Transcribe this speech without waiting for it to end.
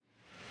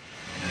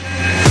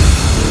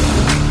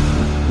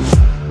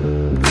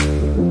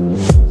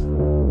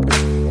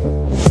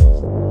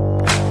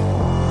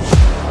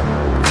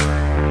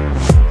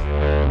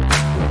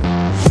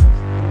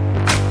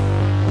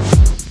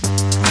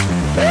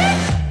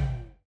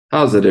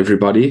How's it,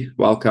 everybody?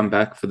 Welcome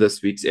back for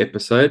this week's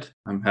episode.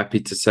 I'm happy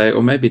to say,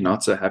 or maybe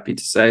not so happy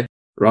to say,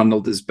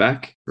 Ronald is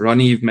back.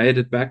 Ronnie, you've made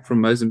it back from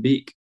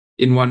Mozambique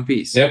in one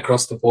piece. Yeah,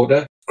 across the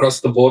border,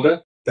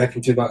 back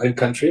into my own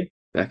country.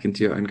 Back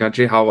into your own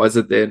country. How was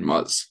it there in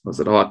Moz? Was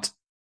it hot?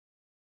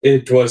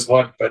 It was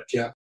hot, but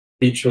yeah,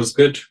 beach was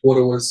good.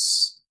 Water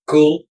was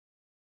cool.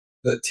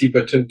 The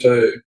Tiba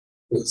Tinto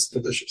was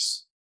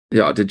delicious.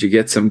 Yeah, did you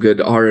get some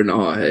good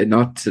R&R?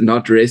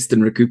 Not rest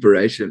and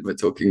recuperation. We're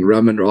talking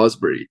rum and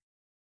raspberry.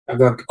 I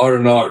got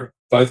R&R,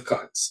 both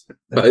kinds.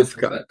 Both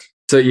kinds.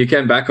 So you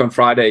came back on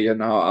Friday. You're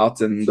now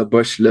out in the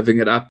bush, living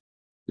it up,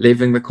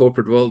 leaving the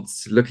corporate world.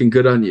 It's looking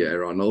good on you,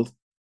 Ronald.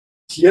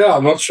 Yeah,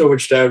 I'm not sure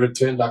which day I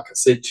returned. Like I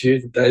said to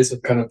you, the days are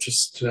kind of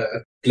just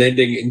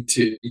blending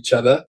into each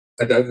other.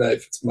 I don't know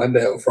if it's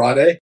Monday or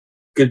Friday.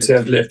 Good to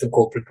have left the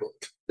corporate world.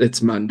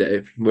 It's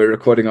Monday. We're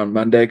recording on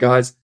Monday,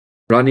 guys.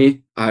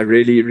 Ronnie, I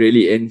really,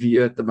 really envy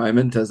you at the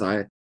moment as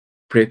I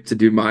prep to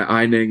do my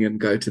ironing and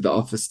go to the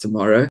office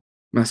tomorrow.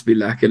 Must be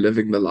like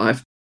living the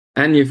life.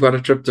 And you've got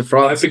a trip to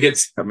France I hope it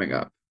gets coming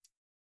up.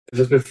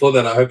 Just before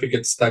that, I hope it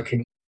gets stuck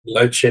in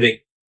load shedding,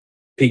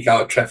 peak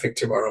hour traffic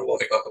tomorrow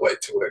morning on the way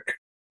to work.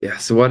 Yeah,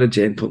 so what a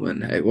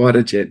gentleman, hey, what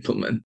a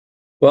gentleman.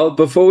 Well,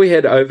 before we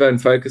head over and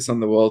focus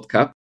on the World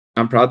Cup,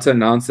 I'm proud to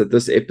announce that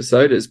this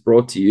episode is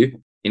brought to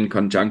you in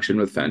conjunction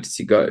with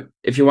Fantasy Go.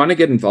 If you want to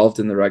get involved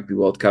in the Rugby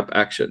World Cup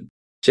action,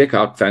 check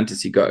out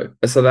Fantasy Go,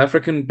 a South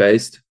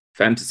African-based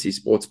fantasy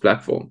sports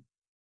platform.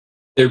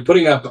 They're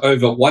putting up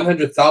over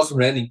 100,000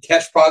 Rand in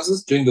cash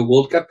prizes during the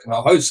World Cup and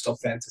a host of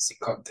fantasy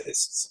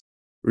contests.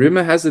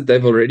 Rumor has it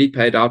they've already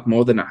paid out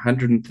more than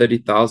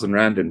 130,000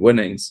 Rand in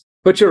winnings.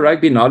 Put your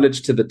rugby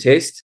knowledge to the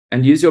test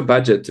and use your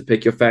budget to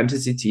pick your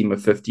fantasy team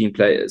of 15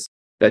 players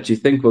that you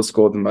think will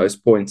score the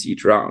most points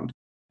each round,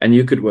 and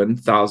you could win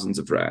thousands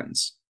of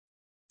rands.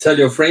 Tell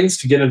your friends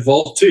to get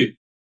involved too.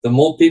 The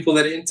more people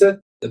that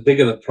enter, the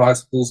bigger the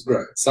prize pools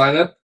grow. Sign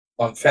up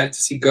on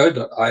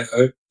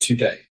fantasygo.io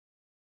today.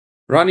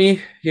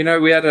 Ronnie,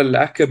 we had a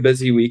lacquer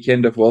busy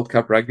weekend of World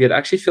Cup rugby. It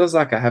actually feels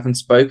like I haven't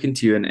spoken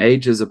to you in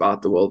ages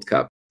about the World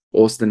Cup.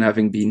 Austin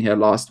having been here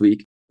last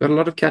week. Got a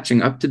lot of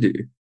catching up to do.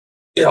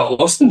 Yeah,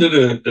 Austin did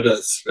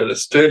a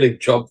sterling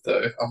job,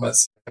 though. I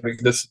must, having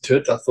listened to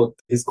it, I thought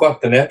he's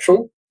quite the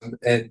natural.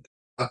 And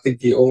I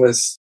think he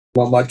almost,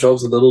 my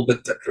job's a little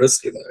bit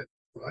risky,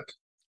 though, right?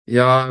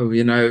 Yeah,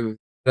 I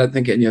don't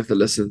think any of the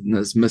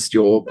listeners missed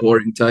your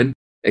boring tone,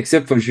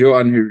 except for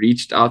Juan, who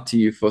reached out to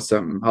you for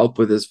some help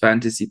with his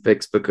fantasy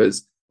picks,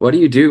 because what do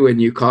you do when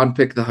you can't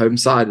pick the home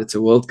side? It's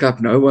a World Cup.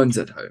 No one's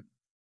at home.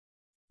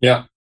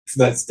 Yeah,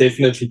 that's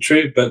definitely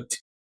true. But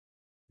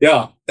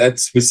yeah, we're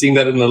seeing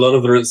that in a lot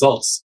of the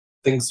results.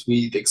 Things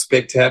we'd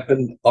expect to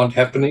happen aren't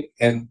happening.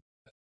 And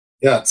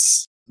yeah,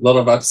 it's a lot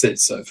of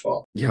upsets so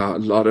far. Yeah, a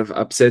lot of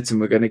upsets, and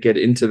we're going to get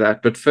into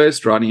that. But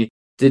first, Ronnie,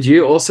 did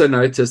you also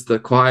notice the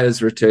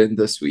choirs returned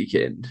this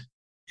weekend?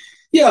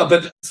 Yeah,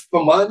 but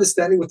from my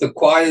understanding with the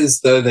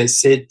choirs, though, they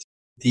said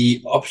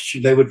the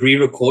option, they would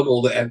re-record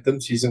all the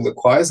anthems using the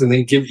choirs and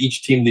then give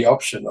each team the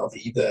option of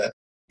either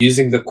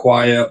using the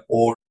choir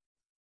or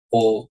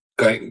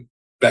going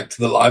back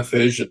to the live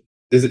version.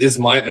 This is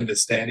my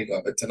understanding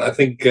of it. And I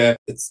think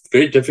it's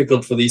very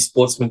difficult for these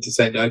sportsmen to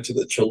say no to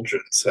the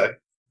children. So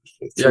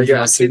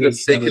I see the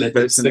second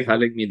person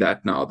telling me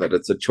that now, that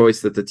it's a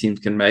choice that the teams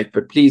can make.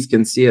 But please,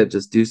 Consia,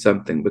 just do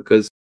something,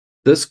 because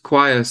this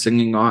choir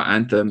singing our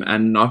anthem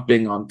and not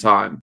being on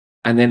time,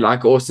 and then,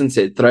 like Austin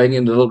said, throwing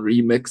in little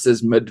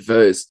remixes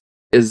mid-verse,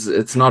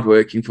 it's not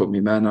working for me,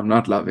 man. I'm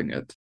not loving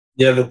it.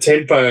 Yeah, the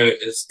tempo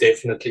is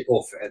definitely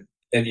off.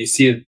 And you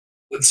see it.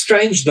 It's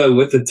strange, though,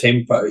 with the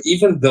tempo,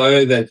 even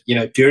though that,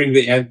 during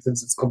the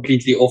anthems, it's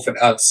completely off and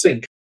out of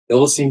sync, they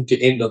all seem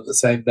to end on the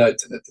same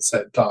note and at the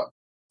same time.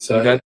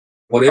 So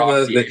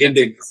whatever the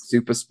ending,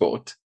 super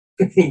sport.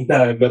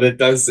 No, but it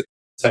does.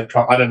 So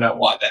I don't know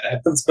why that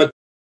happens, but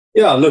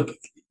yeah, look,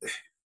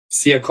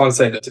 see, I can't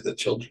say that to the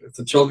children. If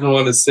the children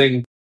want to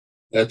sing,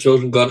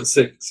 children got to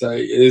sing. So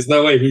there's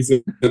no way he's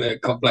going to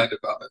complain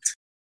about it.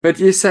 But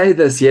you say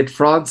this, yet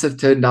France have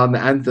turned down the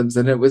anthems,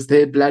 and it was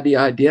their bloody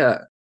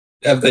idea.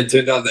 Have they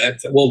turned down the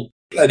anthem? Well,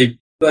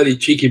 bloody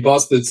cheeky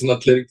bastards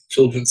not letting the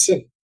children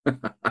sing.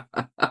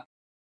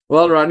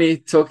 Well, Ronnie,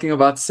 talking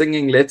about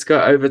singing, let's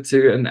go over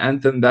to an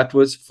anthem that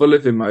was full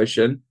of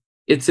emotion.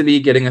 Italy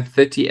getting a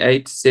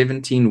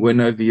 38-17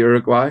 win over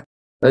Uruguay.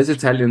 Those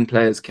Italian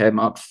players came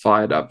out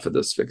fired up for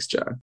this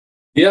fixture.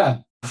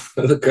 Yeah,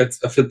 look, I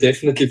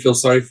definitely feel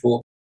sorry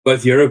for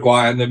both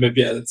Uruguay and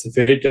Namibia. It's a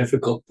very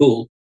difficult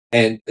pool,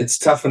 and it's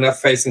tough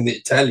enough facing the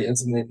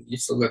Italians, and then you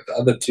still got the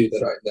other two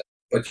that are in there.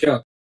 But yeah,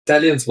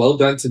 Italians, well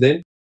done to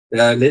them.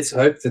 Let's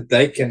hope that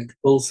they can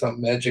pull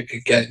some magic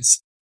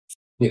against,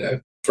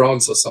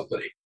 France or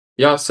somebody.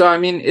 Yeah, so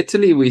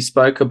Italy, we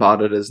spoke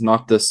about it as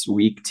not this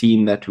weak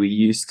team that we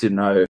used to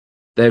know.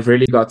 They've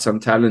really got some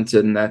talent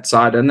in that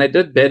side, and they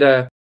did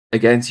better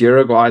against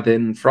Uruguay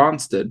than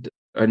France did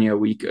only a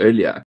week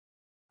earlier.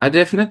 I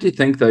definitely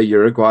think, though,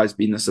 Uruguay's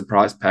been the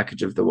surprise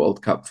package of the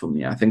World Cup for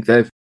me. I think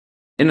they've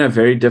in a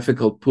very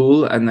difficult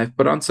pool, and they've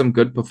put on some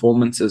good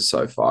performances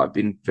so far. I've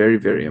been very,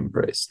 very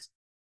impressed.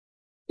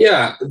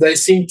 Yeah, they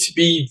seem to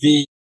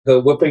be the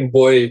whipping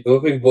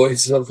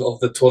boys of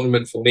the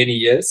tournament for many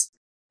years.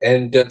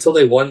 And until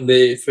they won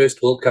their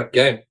first World Cup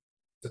game,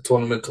 the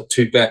tournament or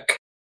two back.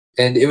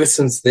 And ever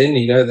since then,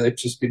 they've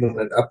just been on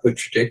an upward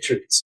trajectory.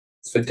 It's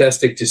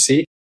fantastic to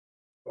see.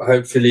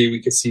 Hopefully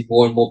we can see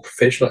more and more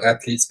professional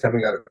athletes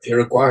coming out of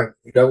Uruguay.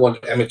 We don't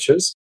want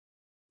amateurs.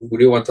 We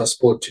do want our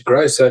sport to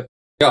grow. So,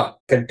 yeah,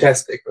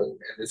 fantastic. And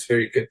it's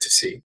very good to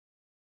see.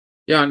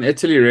 Yeah, and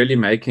Italy really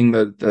making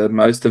the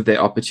most of their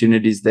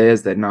opportunities there,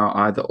 as they're now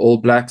either All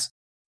Blacks.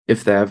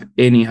 If they have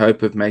any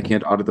hope of making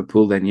it out of the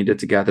pool, they needed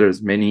to gather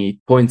as many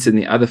points in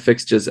the other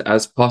fixtures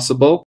as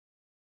possible.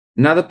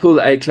 Another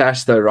Pool A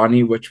clash, though,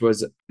 Ronnie, which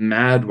was a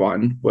mad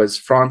one, was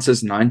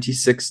France's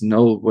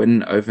 96-0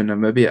 win over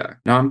Namibia.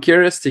 Now, I'm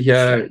curious to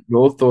hear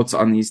your thoughts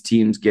on these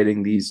teams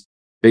getting these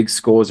big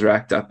scores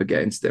racked up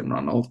against them,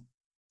 Ronald.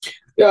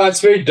 Yeah,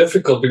 it's very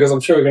difficult because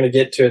I'm sure we're going to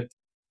get to it.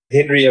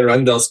 Henry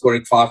Arundell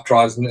scoring 5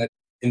 tries in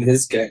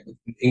his game,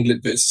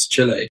 England versus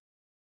Chile.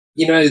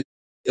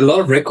 A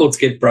lot of records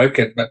get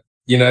broken, but,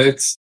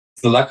 it's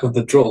the luck of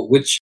the draw.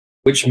 Which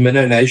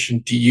minnow nation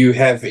do you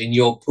have in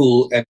your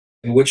pool, and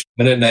which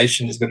minnow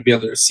nation is going to be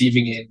on the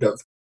receiving end of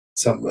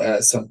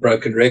some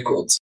broken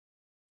records?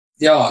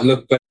 Yeah,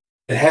 look, but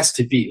it has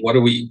to be.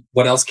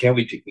 What else can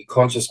we do? We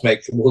can't just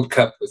make the World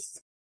Cup with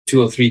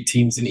 2 or 3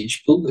 teams in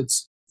each pool.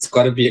 It's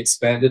got to be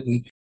expanded,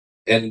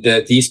 and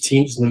these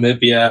teams,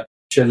 Namibia,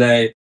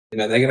 Chile,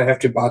 they're going to have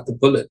to bite the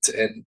bullet,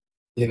 and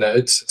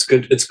it's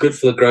good. It's good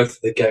for the growth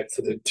of the game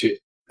for them to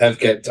have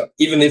game time,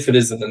 even if it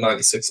isn't a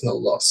 96-0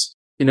 loss.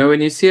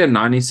 When you see a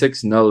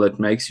 96-0, it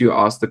makes you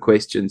ask the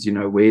questions,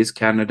 where's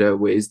Canada?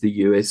 Where's the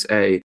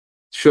USA?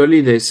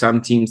 Surely there's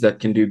some teams that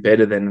can do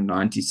better than a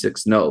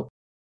 96-0.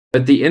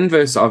 But the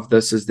inverse of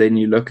this is then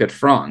you look at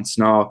France.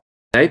 Now,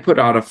 they put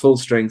out a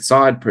full-strength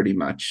side pretty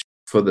much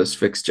for this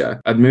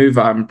fixture. A move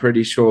I'm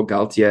pretty sure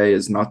Galtier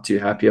is not too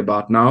happy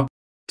about now.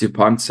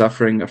 Dupont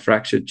suffering a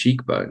fractured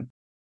cheekbone.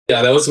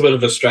 Yeah, that was a bit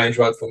of a strange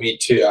one for me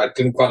too. I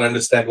didn't quite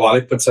understand why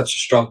they put such a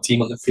strong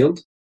team on the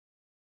field.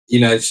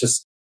 It's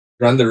just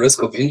run the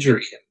risk of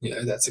injury.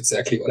 That's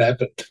exactly what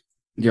happened.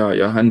 Yeah,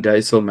 Johan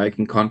Deysel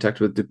making contact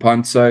with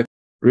Dupont. So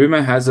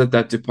rumor has it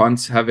that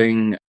Dupont's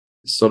having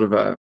sort of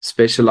a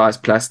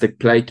specialized plastic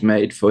plate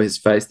made for his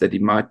face that he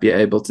might be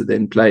able to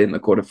then play in the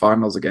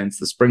quarterfinals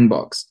against the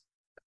Springboks.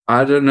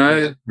 I don't know.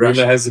 Yeah,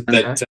 rumor has it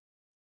that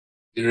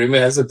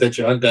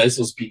Johan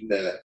Deysel's been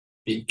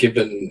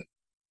given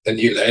a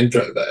new Land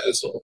Rover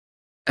as well.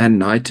 And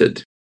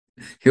knighted.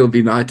 He'll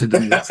be knighted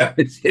in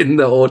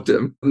the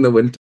autumn, in the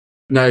winter.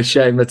 No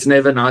shame. It's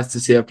never nice to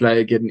see a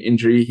player get an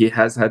injury. He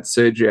has had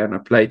surgery and a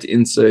plate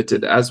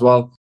inserted as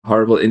well.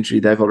 Horrible injury.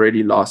 They've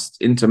already lost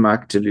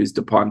Intermac. To lose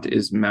Dupont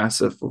is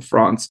massive for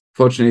France.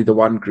 Fortunately, the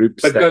one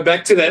group... But go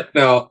back to that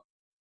now.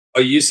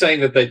 Are you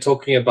saying that they're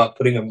talking about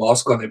putting a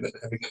mask on him and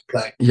having him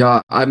play?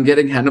 Yeah, I'm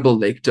getting Hannibal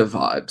Lecter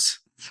vibes.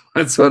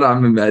 That's what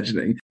I'm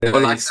imagining. Yeah, or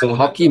like a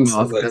hockey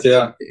mask.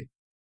 Yeah,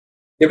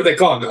 but they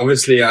can't.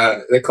 Obviously,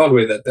 they can't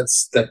wear that.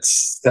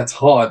 That's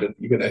hard, and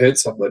you're going to hurt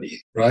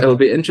somebody, right? It'll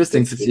be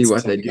interesting to see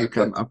what they do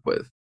come up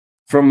with.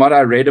 From what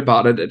I read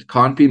about it, it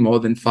can't be more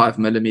than 5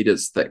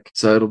 millimeters thick.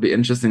 So it'll be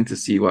interesting to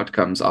see what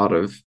comes out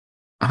of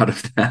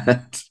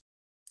that.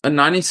 A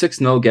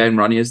 96-0 game,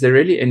 Ronnie, is there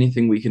really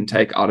anything we can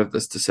take out of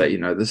this to say,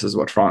 this is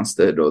what France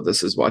did or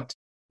this is what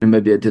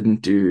Namibia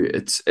didn't do?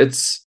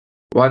 It's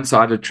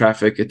one-sided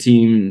traffic, a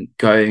team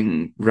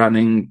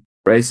running,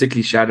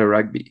 basically shadow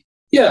rugby.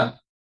 Yeah,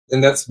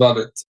 and that's about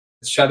it.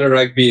 Shadow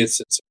rugby,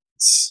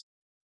 it's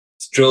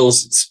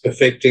drills, it's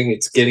perfecting,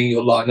 it's getting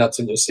your lineups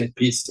and your set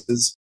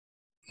pieces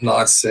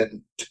nice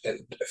and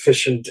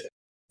efficient,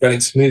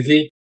 running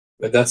smoothly.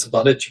 But that's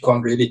about it. You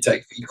can't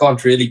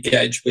really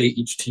gauge where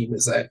each team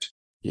is at.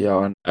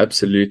 Yeah,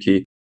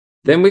 absolutely.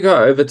 Then we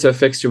go over to a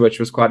fixture which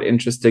was quite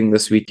interesting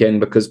this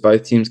weekend because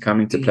both teams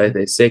coming to play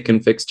their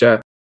second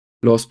fixture.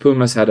 Los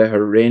Pumas had a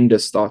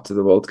horrendous start to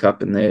the World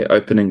Cup in their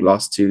opening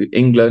loss to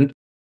England.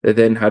 They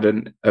then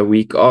had a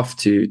week off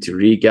to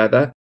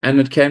regather, and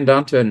it came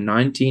down to a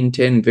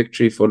 19-10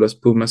 victory for Los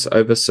Pumas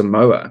over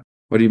Samoa.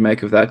 What do you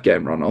make of that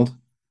game, Ronald?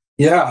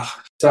 Yeah,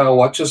 so I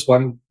watched this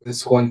one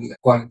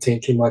quite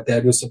intently. My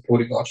dad was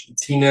supporting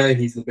Argentina.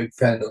 He's a big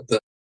fan of the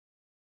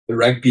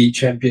rugby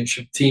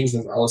championship teams,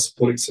 and I was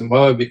supporting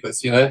Samoa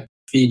because,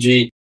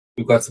 Fiji,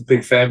 we've got a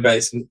big fan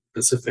base in the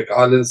Pacific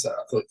Islands. I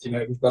thought,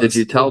 we've got Did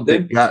you tell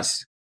Big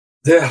Gus?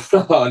 Yeah,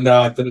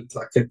 no, I didn't.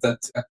 I kept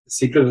that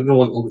secret. I don't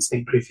want all this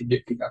thing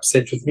getting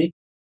upset with me.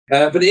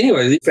 But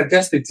anyway, it's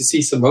fantastic to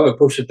see Samoa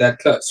push it that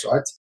close,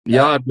 right?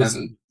 Yeah, it was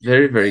a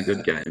very, very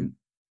good game.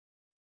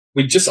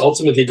 We just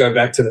ultimately go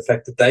back to the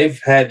fact that they've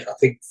had, I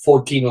think,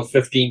 14 or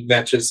 15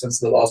 matches since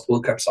the last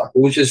World Cup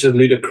cycle, which is just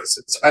ludicrous.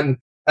 It's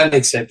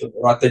unacceptable,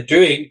 right? They're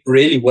doing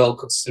really well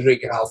considering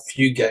how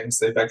few games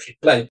they've actually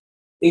played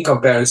in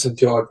comparison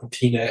to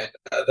Argentina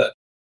and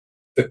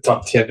the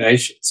top-tier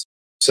nations.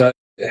 So,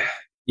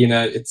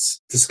 it's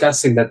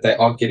disgusting that they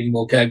aren't getting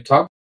more game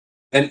time.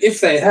 And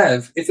if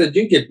they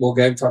do get more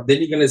game time, then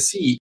you're going to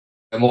see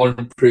a more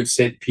improved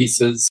set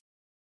pieces.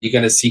 You're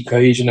going to see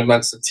cohesion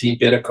amongst the team,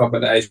 better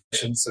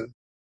combinations. And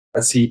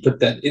I see you put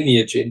that in the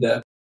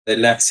agenda. They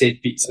lack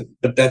set pieces.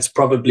 But that's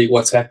probably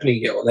what's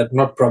happening here. Or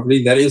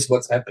that is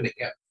what's happening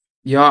here.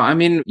 Yeah, I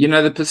mean,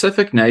 the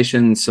Pacific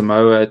nations,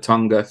 Samoa,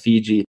 Tonga,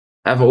 Fiji,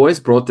 have always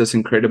brought this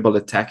incredible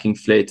attacking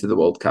flair to the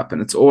World Cup. And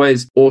it's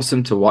always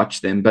awesome to watch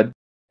them. But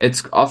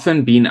it's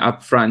often been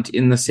up front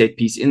in the set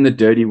piece, in the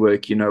dirty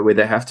work, where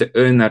they have to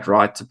earn that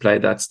right to play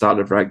that style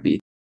of rugby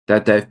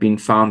that they've been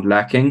found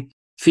lacking.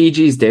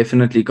 Fiji's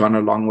definitely gone a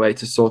long way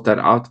to sort that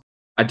out.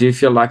 I do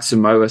feel like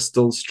Samoa's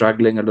still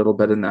struggling a little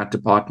bit in that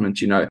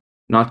department,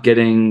 not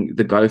getting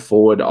the go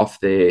forward off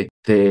their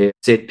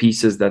set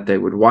pieces that they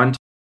would want.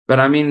 But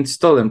I mean,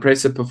 still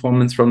impressive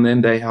performance from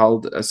them. They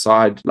held a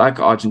side like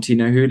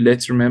Argentina, who,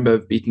 let's remember,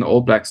 have beaten the All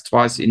Blacks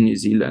twice in New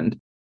Zealand.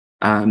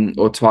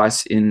 Or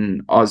twice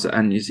in Oz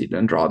and New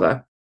Zealand,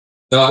 rather.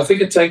 No, I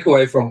think a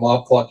takeaway from my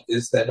part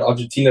is that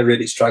Argentina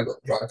really struggled,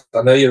 right?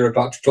 I know you're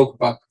about to talk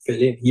about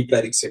Pelé, and he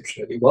played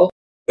exceptionally well,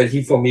 but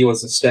he, for me,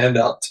 was a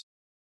standout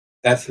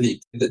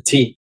athlete in the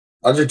team.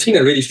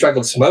 Argentina really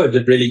struggled. Samoa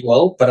did really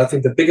well, but I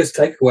think the biggest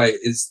takeaway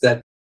is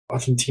that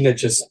Argentina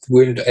just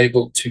weren't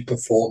able to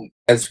perform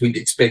as would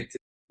expect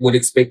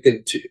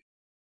them to.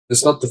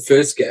 It's not the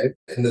first game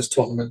in this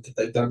tournament that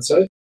they've done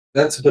so.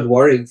 That's a bit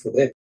worrying for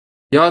them.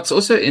 Yeah, it's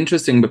also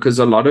interesting because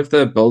a lot of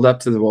the build-up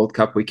to the World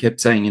Cup, we kept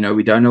saying,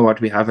 we don't know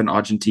what we have in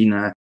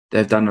Argentina.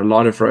 They've done a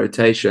lot of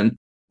rotation.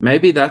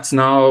 Maybe that's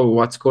now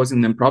what's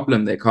causing them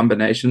problem. Their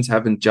combinations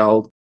haven't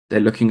gelled.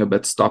 They're looking a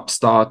bit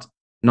stop-start.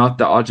 Not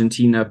the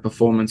Argentina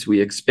performance we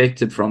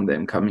expected from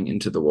them coming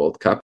into the World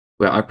Cup,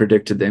 where I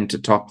predicted them to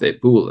top their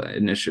pool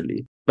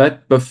initially.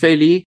 But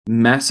Boffelli,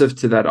 massive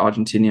to that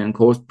Argentinian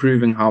cause,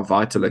 proving how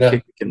vital a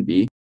kicker can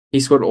be.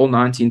 He scored all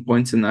 19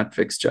 points in that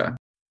fixture,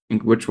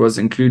 which was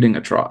including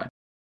a try.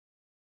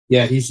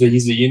 Yeah, he's a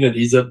unit.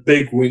 He's a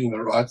big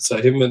winger, right? So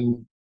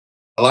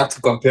I like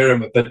to compare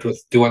him a bit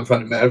with Duan van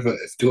der Merwe,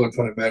 if Duan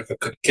van der Merwe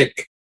could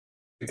kick,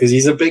 because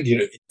he's a big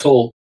unit,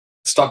 tall,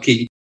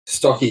 stocky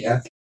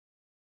athlete.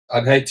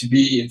 I'd hate to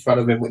be in front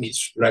of him when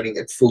he's running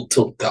at full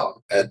tilt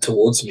down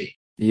towards me.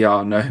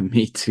 Yeah, no,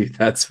 me too.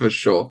 That's for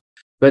sure.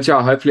 But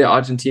yeah, hopefully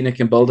Argentina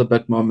can build a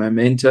bit more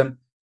momentum.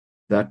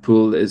 That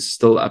pool is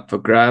still up for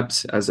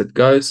grabs as it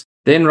goes.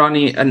 Then,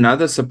 Ronnie,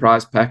 another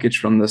surprise package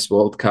from this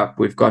World Cup.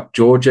 We've got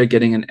Georgia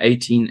getting an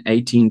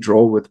 18-18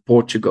 draw with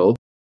Portugal.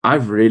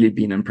 I've really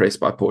been impressed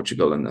by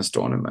Portugal in this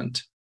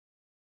tournament.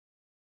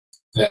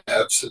 Yeah,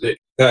 absolutely.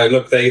 No,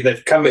 look,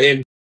 they've come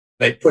in,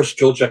 they pushed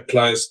Georgia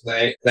close.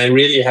 They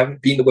really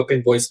haven't been the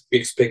whipping boys that we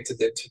expected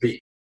them to be.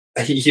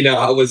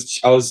 I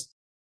was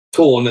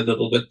torn a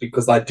little bit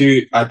because I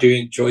do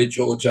enjoy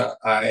Georgia.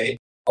 I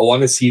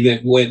want to see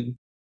them win,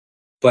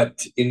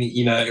 but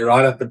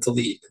right up until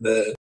the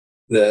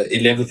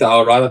 11th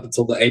hour, right up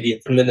until the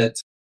 80th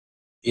minute,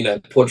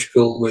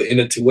 Portugal were in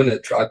it to win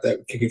it, right? They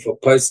were kicking for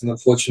posts, and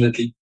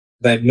unfortunately,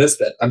 they missed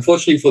that.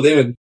 Unfortunately for them,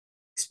 and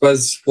I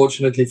suppose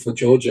fortunately for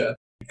Georgia,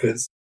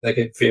 because they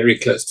get very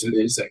close to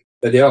losing.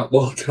 But yeah,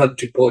 well done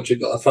to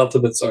Portugal. I felt a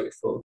bit sorry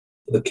for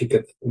the kicker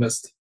that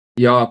missed.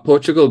 Yeah,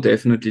 Portugal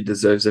definitely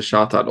deserves a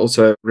shout out.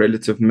 Also,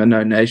 relative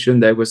minnow nation,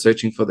 they were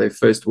searching for their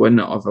first win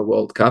of a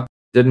World Cup.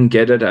 Didn't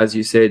get it, as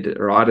you said,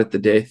 right at the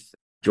death.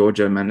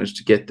 Georgia managed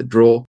to get the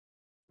draw.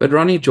 But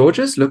Ronnie,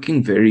 Georgia's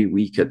looking very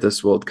weak at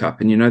this World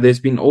Cup. And, there's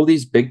been all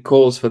these big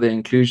calls for their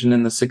inclusion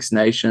in the Six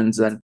Nations,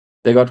 and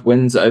they got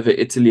wins over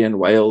Italy and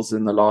Wales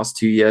in the last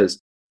 2 years.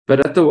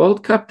 But at the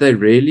World Cup, they're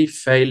really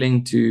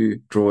failing to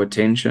draw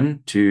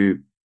attention, to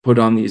put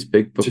on these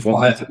big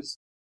performances.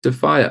 To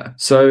fire.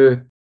 So,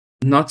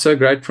 not so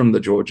great from the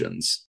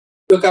Georgians.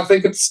 Look, I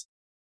think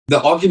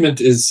the argument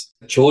is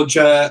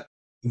Georgia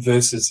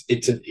versus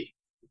Italy,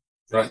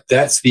 right?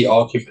 That's the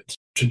argument.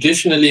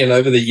 Traditionally and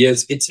over the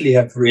years, Italy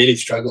have really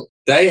struggled.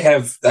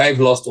 They've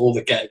lost all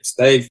the games.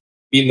 They've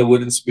been the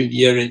wooden spoon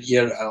year in,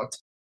 year out.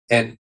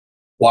 And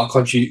why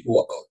can't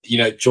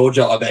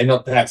Georgia, are they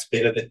not perhaps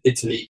better than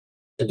Italy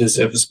and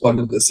deserve a spot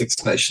in the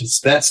Six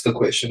Nations? That's the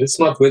question. It's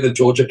not whether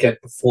Georgia can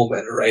perform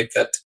at a rate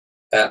that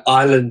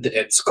Ireland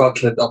and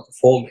Scotland are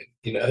performing,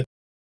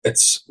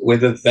 It's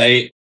whether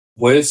they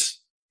worse,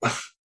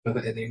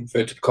 in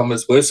inverted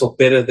commas, worse or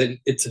better than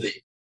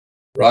Italy.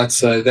 Right,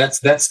 so that's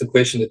the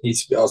question that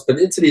needs to be asked. But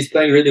Italy's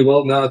playing really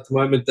well now at the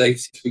moment. They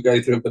seem to be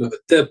going through a bit of a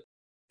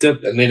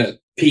dip, and then a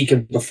peak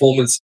in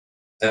performance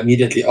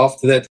immediately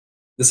after that.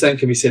 The same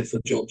can be said for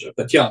Georgia.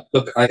 But yeah,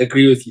 look, I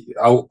agree with you.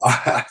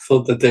 I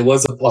thought that there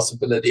was a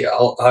possibility,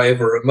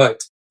 however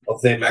remote,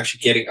 of them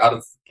actually getting out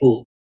of the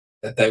pool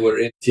that they were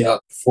in. Yeah,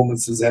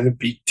 performances haven't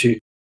been too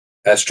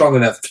strong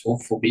enough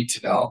for me to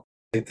now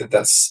think that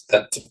that's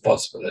a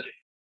possibility.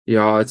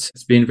 Yeah, it's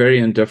been very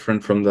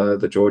indifferent from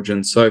the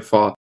Georgians so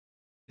far.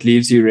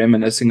 Leaves you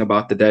reminiscing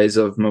about the days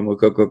of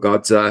Momoko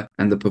Gogodza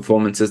and the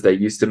performances they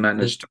used to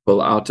manage to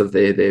pull out of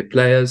their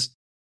players.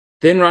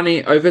 Then,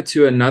 Ronnie, over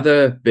to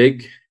another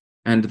big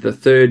and the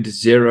third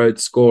zeroed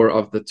score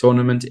of the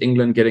tournament.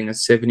 England getting a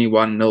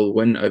 71-0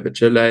 win over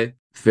Chile.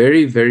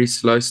 Very, very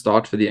slow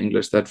start for the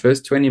English. That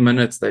first 20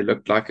 minutes, they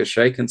looked like a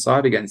shaken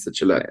side against the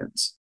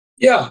Chileans.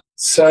 Yeah,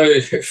 so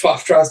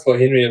 5 tries for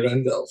Henry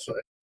Arundell. So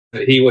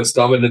he was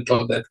dominant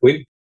on that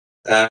win.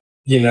 But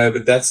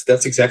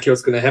that's exactly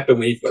what's going to happen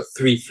when you've got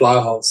 3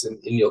 fly halves in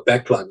your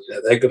backline.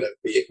 They're going to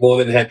be more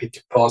than happy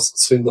to pass and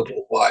swing the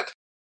ball wide.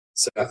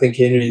 So I think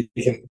Henry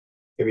can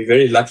be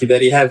very lucky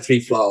that he had 3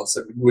 fly halves.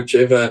 So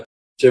whichever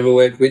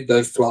way it went,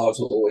 those fly halves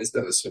were always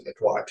going to swing it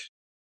wide.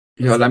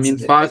 Yeah, I mean,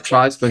 5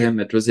 tries for him.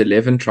 It was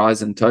 11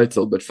 tries in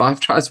total, but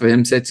 5 tries for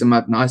him sets him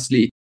up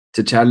nicely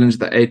to challenge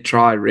the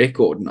 8-try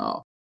record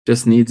now.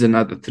 Just needs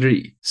another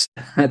 3.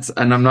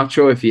 And I'm not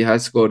sure if he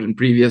has scored in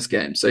previous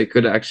games, so he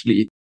could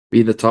actually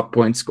be the top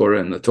point scorer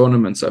in the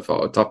tournament so far,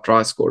 or top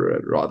try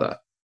scorer, rather.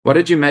 What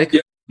did you make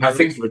of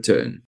his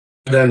return?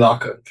 I don't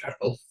like him,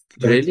 Farrell.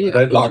 Really?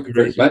 I don't like him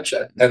very much.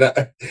 And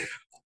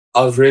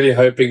I was really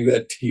hoping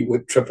that he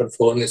would trip and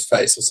fall on his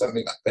face or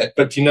something like that.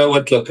 But you know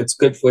what? Look, it's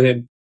good for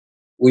him.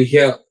 We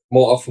hear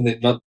more often than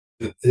not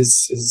that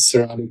his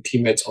surrounding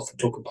teammates often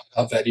talk about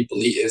how valuable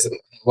he is and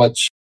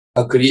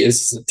how good he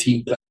is as a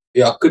team player.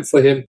 Yeah, good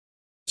for him.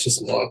 It's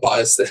just more a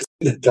bias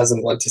that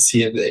doesn't want to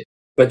see him there.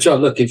 But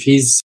John, look, if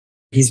he's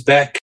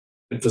back,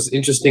 it was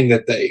interesting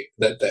that they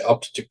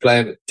opted to play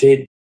him at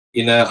 10.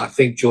 I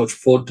think George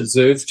Ford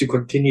deserves to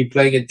continue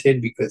playing at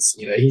 10 because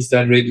he's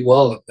done really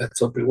well, and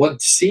that's what we want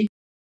to see.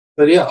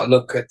 But yeah,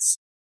 look, it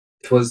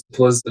was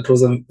a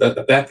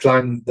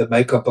backline, the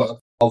makeup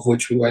of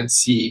which we won't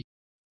see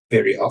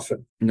very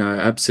often. No,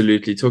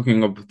 absolutely.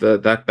 Talking of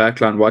that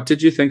backline, what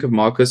did you think of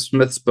Marcus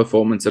Smith's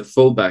performance at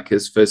fullback,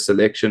 his first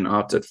selection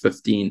out at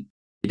 15?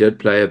 He did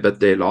play a bit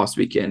there last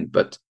weekend,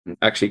 but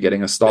actually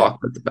getting a start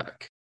at the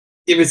back.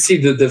 You would see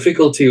the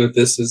difficulty with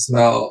this is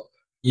now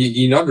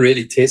you're not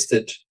really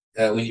tested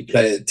when you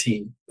play a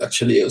team,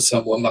 actually, or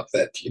someone like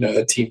that,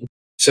 a team.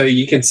 So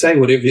you can say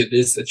whatever it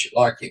is that you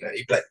like, he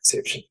played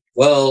exceptionally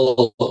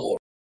well, or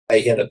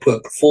he had a poor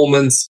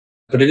performance,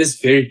 but it is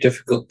very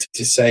difficult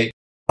to say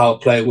how a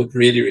player would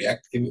really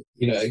react,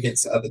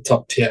 against other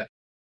top tier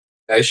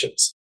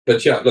nations.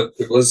 But yeah, look,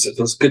 it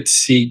was good to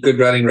see good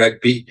running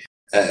rugby.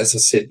 As I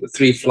said, with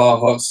 3 fly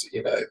halves,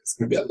 it's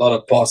going to be a lot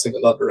of passing, a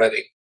lot of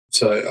running.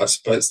 So I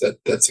suppose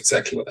that's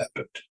exactly what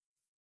happened.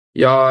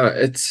 Yeah,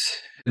 it's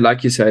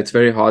like you say, it's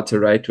very hard to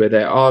rate where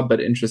they are, but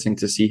interesting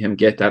to see him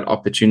get that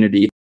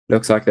opportunity.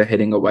 Looks like they're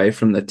heading away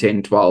from the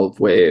 10-12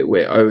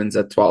 where Owen's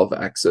at 12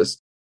 axis,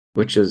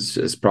 which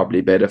is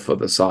probably better for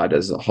the side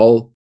as a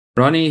whole.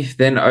 Ronnie,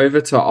 then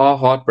over to our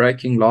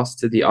heartbreaking loss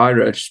to the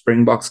Irish.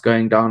 Springboks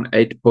going down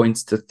 8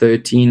 points to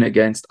 13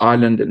 against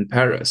Ireland in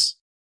Paris.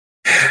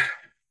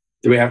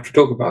 Do we have to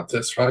talk about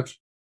this, right?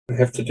 We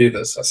have to do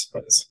this, I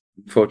suppose.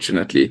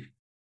 Unfortunately.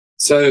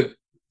 So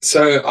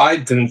I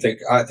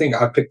think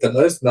I picked the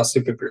lowest in our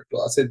super group.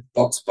 I said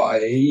box by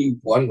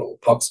 1 or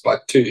box by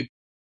 2.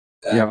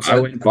 I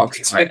went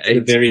box by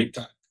 8.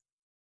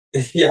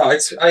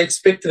 I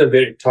expected a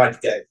very tight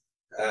game,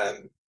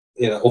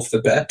 off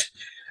the bat.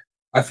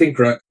 I think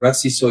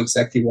Rusty saw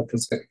exactly what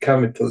was going to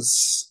come. It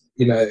was,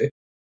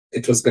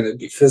 it was going to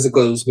be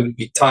physical. It was going to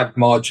be tight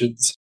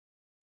margins.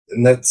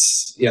 And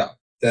that's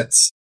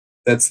the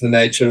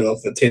nature of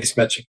a test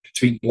match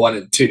between 1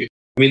 and 2.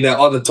 I mean, they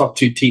are the top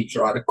 2 teams,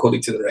 right,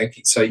 according to the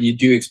rankings. So you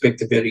do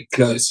expect a very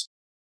close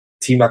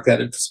team like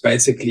that. It's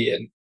basically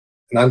an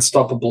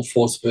unstoppable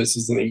force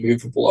versus an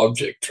immovable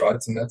object,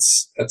 right? And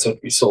that's what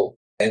we saw.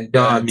 And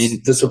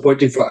it's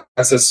disappointing for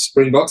us as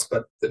Springboks,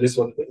 but that is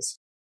what it is.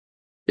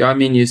 Yeah, I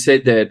mean, you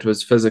said that it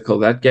was physical.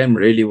 That game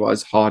really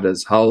was hard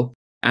as hell.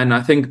 And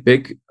I think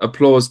big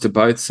applause to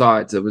both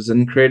sides. It was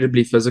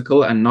incredibly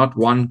physical and not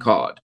one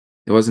card.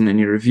 There wasn't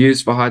any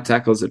reviews for high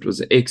tackles. It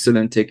was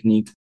excellent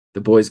technique.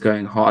 The boys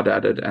going hard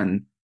at it.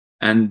 And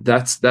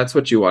that's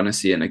what you want to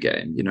see in a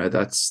game.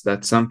 That's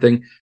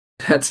something.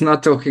 That's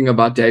not talking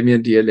about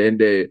Damien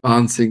Diolende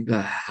bouncing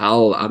the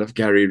hell out of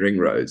Gary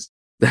Ringrose.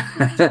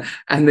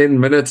 And then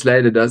minutes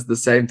later does the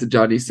same to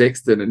Johnny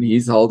Sexton and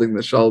he's holding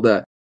the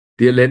shoulder.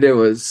 Diolende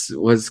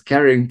was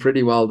carrying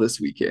pretty well this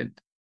weekend.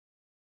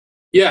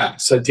 Yeah,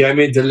 so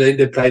Damien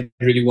Diolende played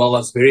really well. I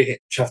was very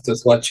chuffed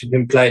with watching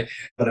him play.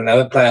 But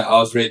another player I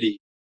was really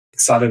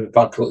excited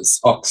about was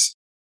Ox.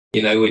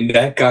 When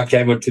that guy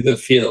came onto the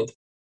field,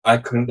 I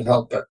couldn't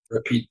help but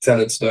repeat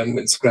talents don't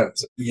win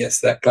scrums. Yes,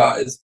 that guy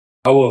is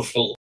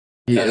powerful.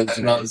 And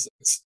I was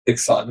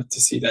excited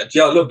to see that.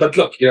 Yeah, look,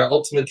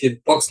 ultimately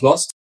the Boks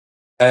lost.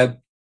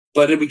 But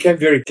it became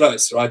very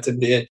close, right?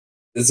 And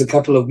there's a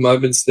couple of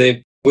moments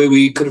there where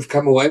we could have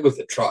come away with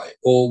a try,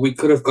 or we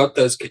could have got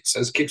those kicks.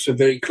 Those kicks were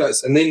very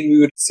close. And then we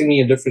were singing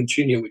a different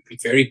tune. We'd be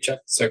very chuffed.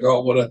 So,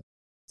 what a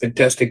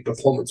fantastic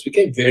performance. We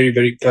came very,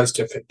 very close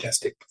to a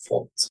fantastic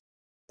performance.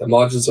 The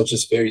margins are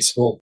just very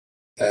small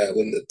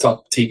when the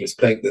top team is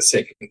playing the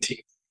second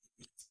team.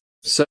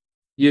 So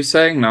you're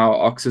saying now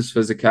Ox's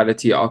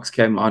physicality, Ox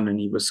came on and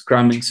he was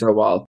scrumming so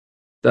well.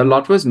 a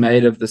lot was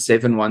made of the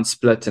 7-1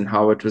 split and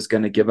how it was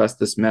going to give us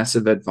this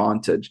massive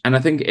advantage. And I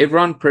think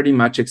everyone pretty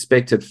much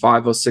expected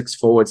 5 or 6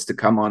 forwards to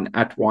come on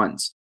at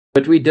once.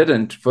 But we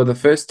didn't. For the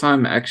first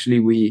time, actually,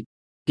 we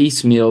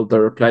piecemealed the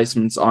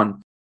replacements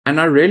on. And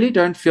I really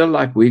don't feel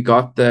like we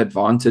got the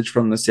advantage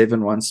from the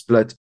 7-1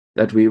 split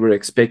that we were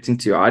expecting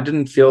to. I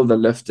didn't feel the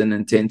lift in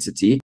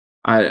intensity.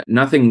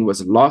 Nothing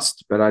was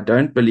lost, but I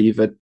don't believe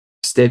it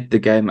stepped the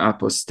game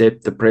up or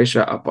stepped the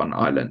pressure up on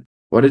Ireland.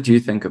 What did you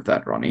think of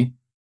that, Ronnie?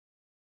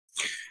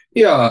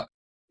 Yeah,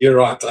 you're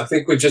right. I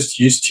think we're just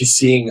used to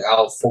seeing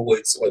our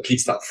forwards, or at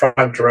least our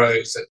front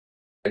rows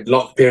and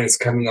lock pairings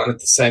coming on at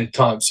the same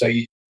time. So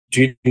you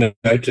do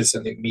notice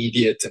an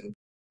immediate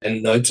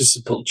and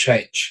noticeable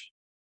change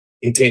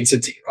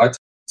intensity, right?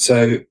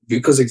 So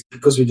because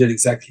we did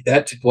exactly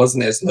that, it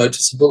wasn't as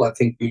noticeable. I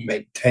think we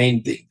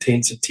maintained the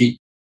intensity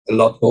a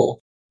lot more.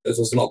 It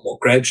was a lot more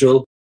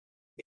gradual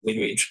when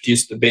we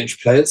introduced the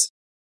bench players.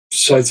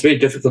 So it's very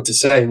difficult to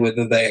say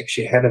whether they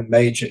actually had a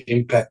major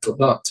impact or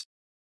not,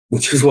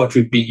 which is what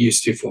we've been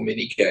used to for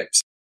many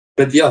games.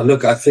 But yeah,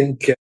 look, I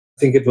think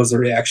it was a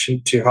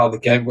reaction to how the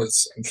game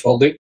was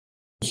unfolding.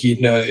 You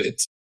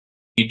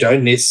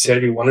don't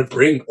necessarily want to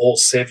bring all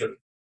 7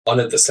 on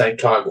at the same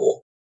time,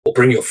 or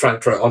bring your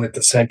front row on at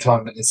the same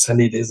time, and then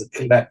suddenly there's a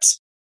collapse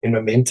in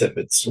momentum.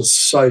 It was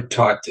so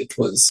tight. It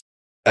was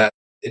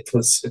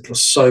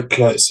so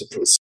close. It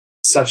was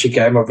such a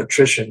game of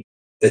attrition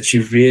that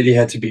you really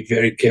had to be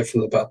very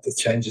careful about the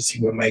changes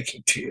you were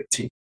making to your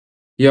team.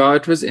 Yeah,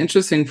 it was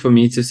interesting for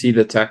me to see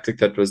the tactic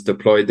that was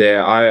deployed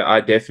there.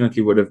 I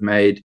definitely would have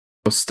made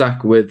or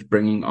stuck with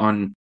bringing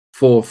on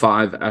 4 or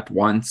 5 at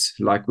once,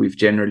 like we've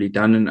generally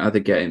done in other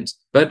games.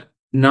 But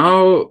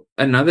now,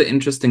 another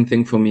interesting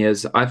thing for me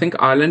is I think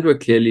Ireland were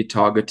clearly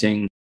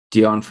targeting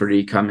Deon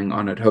Fourie coming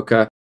on at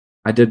hooker.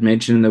 I did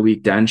mention in the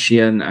week Dan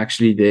Sheehan,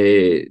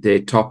 actually their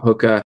top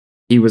hooker,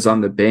 he was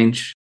on the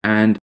bench.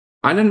 And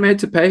Ireland made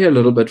to pay a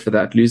little bit for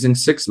that, losing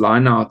 6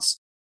 lineouts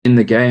in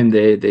the game.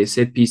 Their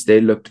set piece, they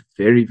looked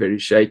very, very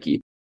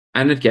shaky.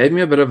 And it gave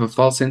me a bit of a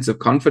false sense of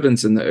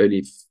confidence in the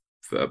early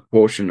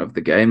portion of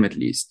the game, at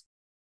least.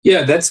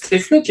 Yeah, that's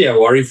definitely a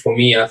worry for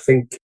me. I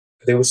think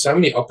there were so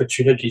many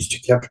opportunities to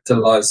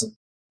capitalize. And,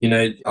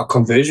 our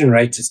conversion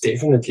rate is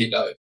definitely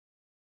low.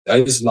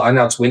 Those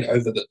lineouts went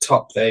over the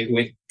top. They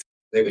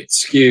went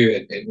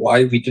skew, and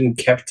why we didn't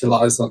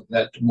capitalize on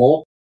that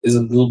more is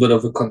a little bit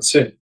of a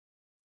concern.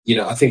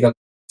 I think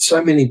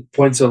so many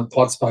parts of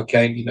our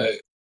game,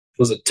 it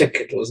was a tick,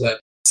 it was a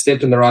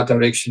step in the right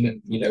direction,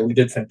 and, we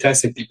did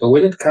fantastically. But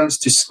when it comes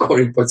to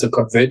scoring points or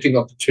converting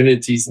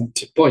opportunities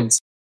into points,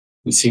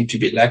 we seem to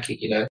be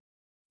lacking,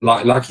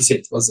 Like you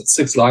said, was it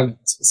 6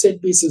 lineouts?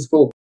 Set pieces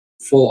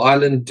for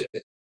Ireland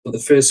for the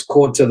first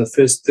quarter, the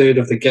first third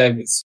of the game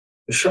is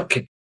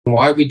shocking.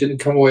 Why we didn't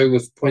come away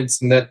with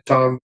points in that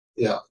time,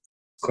 yeah,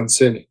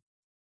 concerning.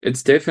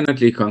 It's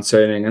definitely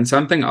concerning. And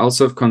something else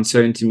of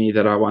concern to me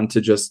that I want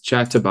to just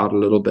chat about a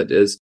little bit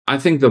is I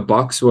think the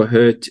Boks were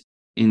hurt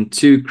in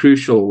 2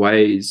 crucial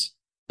ways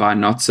by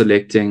not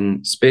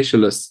selecting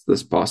specialists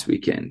this past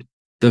weekend.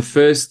 The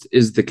first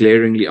is the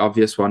glaringly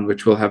obvious one,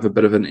 which we'll have a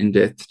bit of an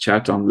in-depth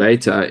chat on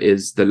later,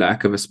 is the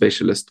lack of a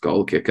specialist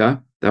goal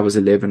kicker. That was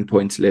 11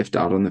 points left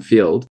out on the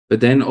field. But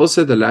then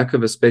also the lack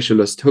of a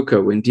specialist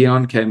hooker. When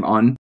Deon came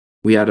on,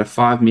 we had a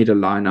 5-meter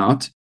line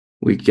out.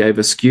 We gave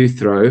a skew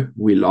throw.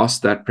 We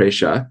lost that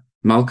pressure.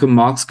 Malcolm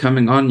Marx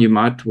coming on, you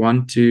might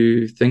want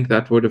to think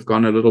that would have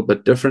gone a little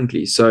bit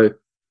differently. So,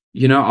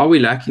 are we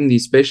lacking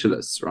these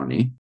specialists,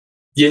 Ronnie?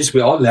 Yes,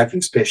 we are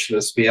lacking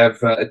specialists. We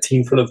have a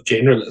team full of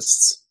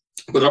generalists.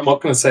 But I'm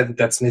not going to say that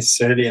that's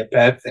necessarily a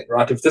bad thing,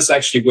 right? If this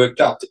actually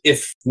worked out,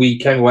 if we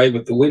came away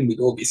with the win,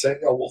 we'd all be saying,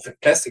 oh, well,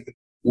 fantastic.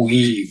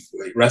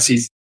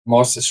 Russie's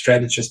master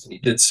strategist and he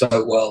did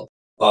so well.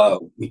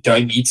 We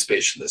don't need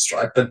specialists,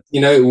 right? But,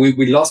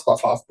 we lost by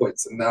 5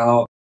 points and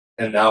now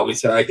we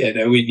say, okay,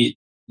 no, we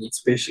need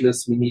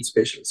specialists. We need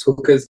specialist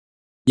hookers.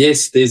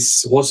 Yes,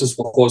 there's horses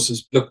for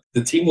courses. Look,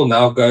 the team will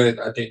now go and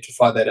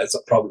identify that as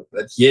a problem.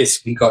 That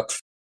yes, we got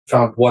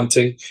found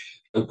wanting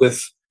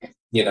with,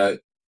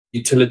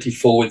 utility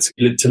forwards,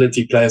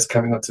 utility players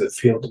coming onto the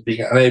field and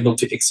being unable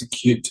to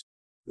execute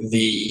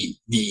the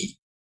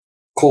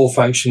core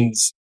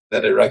functions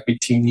that a rugby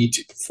team need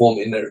to perform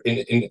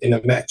in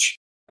a match.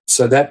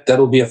 So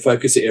that'll be a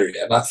focus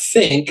area. And I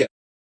think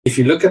if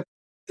you look at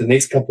the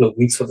next couple of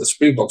weeks for the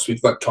Springboks,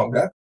 we've got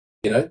Tonga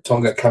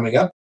coming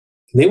up.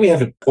 And then we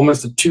have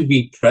almost a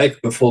 2-week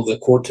break before the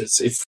quarters,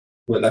 if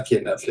we're lucky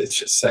enough, let's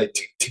just say,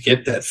 to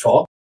get that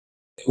far.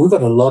 We've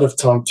got a lot of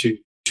time to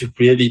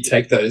really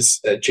take those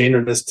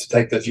generalists, to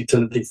take those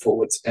utility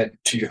forwards and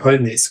to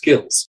hone their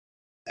skills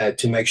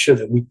to make sure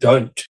that we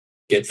don't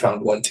get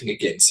found wanting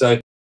again.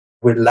 So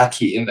we're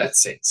lucky in that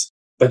sense.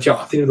 But yeah,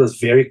 I think it was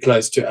very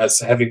close to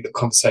us having the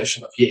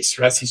conversation of, yes,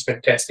 Rassie's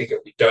fantastic and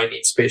we don't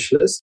need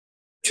specialists,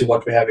 to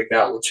what we're having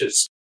now, which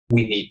is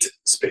we need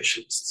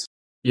specialists.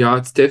 Yeah,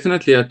 it's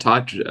definitely a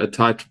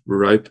tight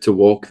rope to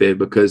walk there,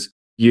 because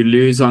you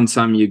lose on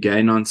some, you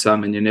gain on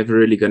some, and you're never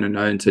really going to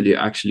know until you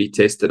actually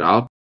test it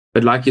out.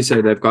 But like you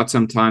say, they've got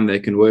some time. They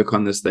can work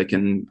on this. They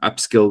can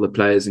upskill the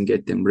players and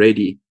get them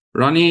ready.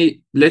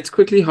 Ronnie, let's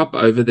quickly hop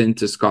over then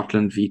to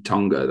Scotland v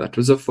Tonga. That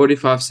was a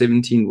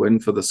 45-17 win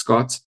for the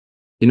Scots.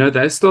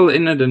 They're still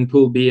in it in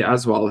Pool B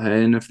as well,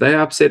 hey? And if they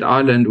upset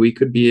Ireland, we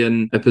could be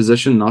in a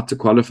position not to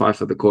qualify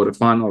for the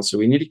quarterfinals. So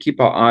we need to keep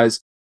our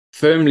eyes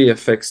firmly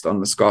affixed on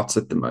the Scots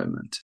at the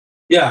moment.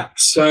 Yeah,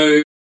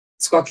 so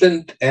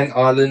Scotland and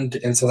Ireland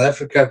and South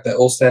Africa, they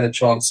all stand a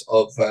chance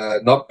of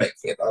not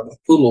making it out of the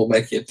pool or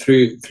making it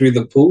through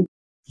the pool.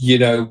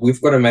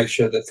 We've got to make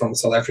sure that from a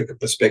South Africa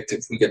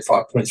perspective, we get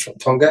 5 points from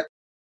Tonga.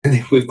 And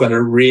then we've got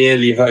to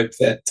really hope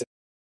that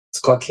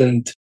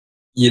Scotland,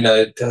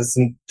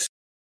 doesn't,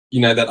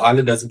 that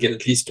Ireland doesn't get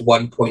at least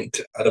 1 point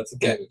out of the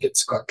game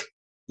against Scotland.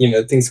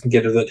 Things can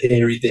get a bit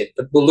hairy there.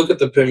 But we'll look at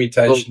the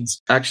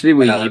permutations. Well, actually,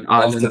 we need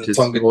Ireland to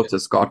score to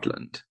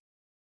Scotland.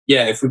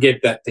 Yeah, if we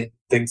get that, then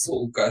things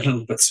will go a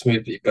little bit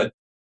smoothly. But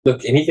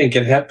look, anything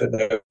can happen.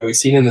 We've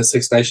seen in the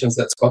Six Nations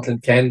that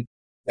Scotland can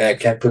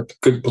put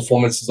good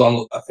performances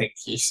on. I think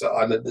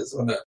Ireland is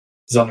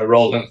on a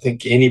roll, and I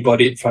think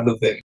anybody in front of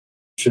them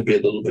should be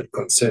a little bit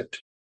concerned.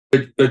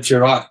 But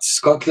you're right.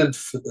 Scotland,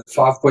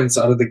 5 points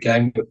out of the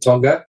game with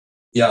Tonga.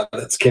 Yeah,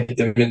 that's kept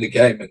them in the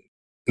game, and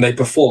they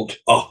performed.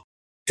 Oh,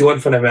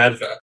 2-1 for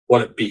Namadva.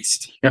 What a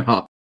beast.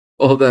 Yeah,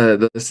 all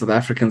the South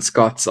African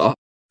Scots are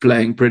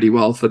playing pretty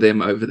well for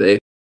them over there.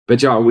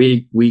 But yeah,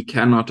 we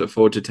cannot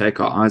afford to take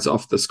our eyes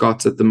off the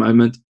Scots at the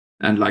moment.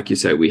 And like you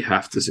say, we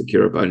have to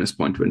secure a bonus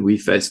point when we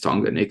face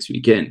Tonga next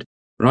weekend.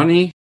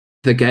 Ronnie,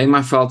 the game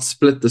I felt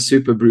split the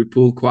Super Brew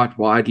pool quite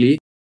widely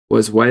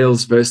was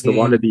Wales versus the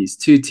Wallabies.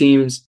 Two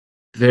teams,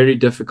 very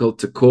difficult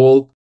to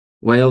call.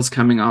 Wales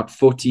coming out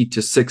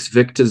 40-6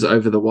 victors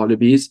over the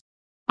Wallabies.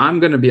 I'm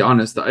going to be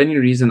honest, the only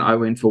reason I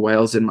went for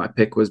Wales in my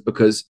pick was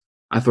because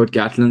I thought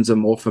Gatland's a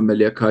more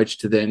familiar coach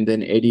to them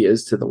than Eddie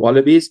is to the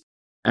Wallabies,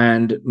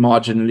 and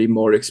marginally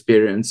more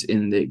experience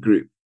in their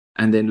group.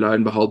 And then lo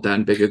and behold,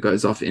 Dan Bigger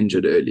goes off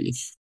injured early.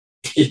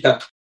 Yeah.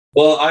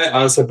 Well, I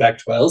also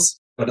backed Wales,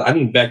 but I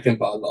didn't back them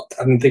by a lot.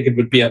 I didn't think it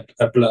would be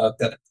the blowout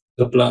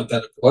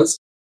that it was.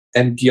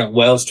 And yeah,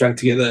 Wales strung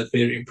together a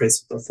very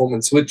impressive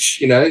performance,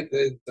 which,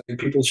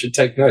 people should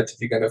take note.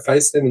 If you're going to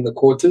face them in the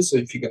quarters, or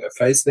if you're going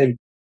to face them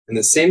in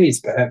the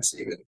semis, perhaps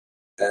even,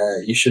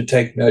 you should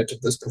take note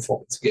of this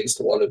performance against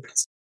the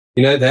Wallabies.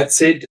 That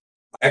said,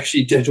 I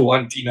actually did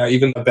want,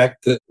 even I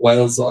backed the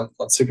Wales on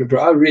Super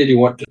Pro. I really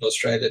wanted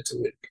Australia to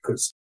win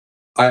because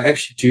I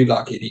actually do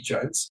like Eddie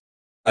Jones.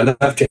 I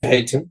love to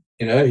hate him.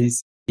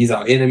 He's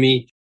our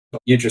enemy.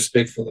 Huge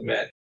respect for the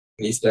man.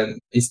 He's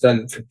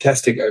done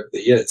fantastic over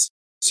the years.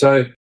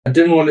 So I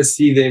didn't want to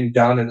see them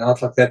down and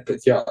out like that. But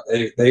yeah,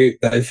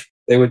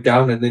 they were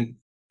down, and then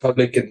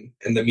public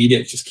and the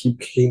media just keep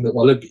kicking the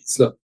Wallabies.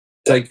 Look,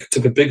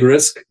 took a big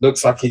risk.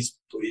 Looks like he's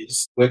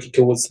working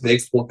towards the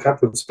next World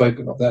Cup. We've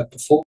spoken of that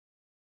before.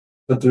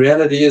 But the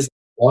reality is,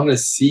 I want to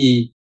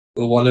see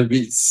the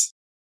Wallabies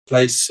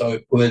play so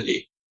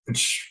poorly,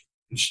 which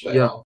they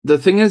are. The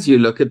thing is, you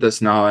look at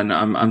this now, and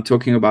I'm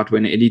talking about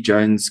when Eddie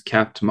Jones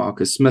capped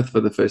Marcus Smith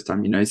for the first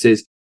time. He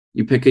says,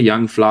 you pick a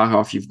young fly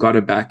half, you've got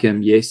to back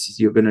him. Yes,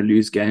 you're going to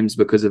lose games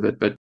because of it,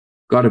 but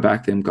got to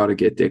back them, got to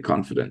get their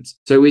confidence.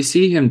 So we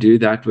see him do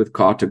that with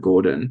Carter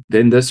Gordon.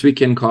 Then this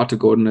weekend, Carter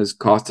Gordon is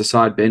cast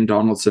aside. Ben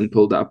Donaldson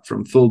pulled up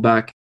from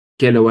fullback.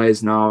 Kellaway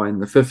is now in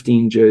the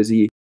 15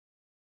 jersey.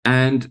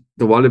 And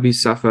the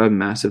Wallabies suffer a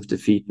massive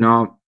defeat.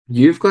 Now,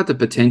 you've got the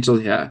potential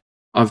here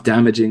of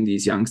damaging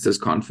these youngsters'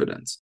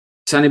 confidence.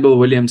 Sonny Bill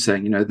Williams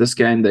saying, this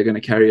game, they're going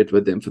to carry it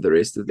with them for the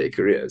rest of their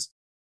careers.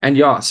 And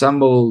yeah, some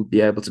will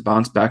be able to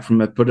bounce back from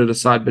it, put it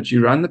aside, but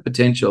you run the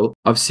potential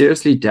of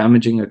seriously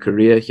damaging a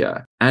career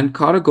here. And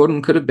Carter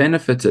Gordon could have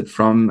benefited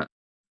from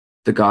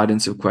the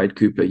guidance of Quade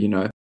Cooper.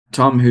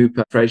 Tom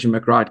Hooper, Fraser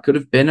McWright could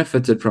have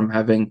benefited from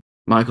having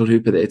Michael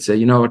Hooper there to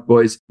say, what,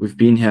 boys, we've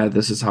been here.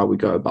 This is how we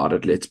go about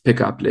it. Let's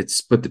pick up.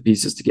 Let's put the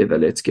pieces together.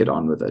 Let's get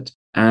on with it.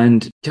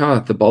 And yeah,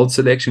 the bold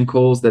selection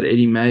calls that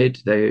Eddie made,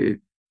 they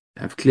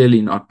have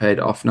clearly not paid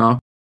off now.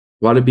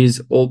 Wallabies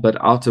all but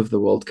out of the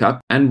World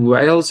Cup. And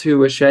Wales, who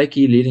were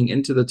shaky leading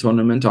into the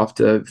tournament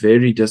after a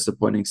very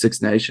disappointing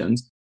Six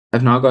Nations,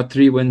 have now got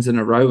 3 wins in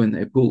a row in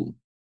their pool.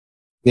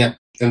 Yeah,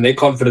 and their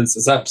confidence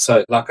is up.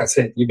 So, like I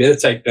said, you better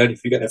take note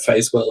if you're going to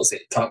face Wales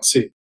anytime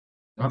soon.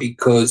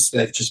 Because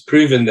they've just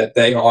proven that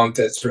they aren't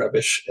as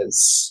rubbish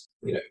as,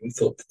 we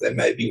thought that they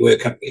maybe were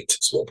coming into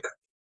this World Cup.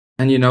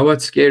 And you know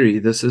what's scary?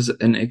 This is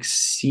an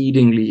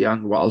exceedingly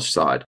young Welsh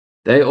side.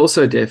 They're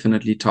also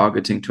definitely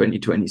targeting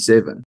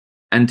 2027.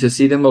 And to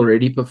see them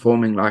already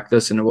performing like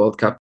this in a World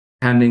Cup,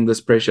 handling this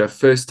pressure,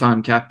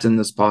 first-time captain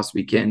this past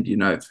weekend,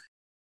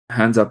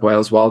 hands up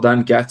Wales, well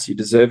done, Gats, you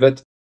deserve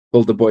it.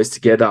 Pulled the boys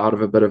together out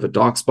of a bit of a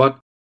dark spot.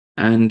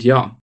 And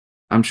yeah,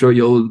 I'm sure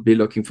you'll be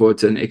looking forward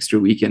to an extra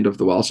weekend of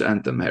the Welsh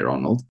anthem, hey,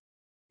 Ronald?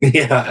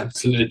 Yeah,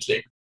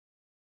 absolutely.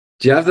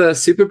 Do you have the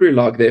Super Brew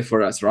log there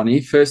for us,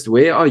 Ronnie? First,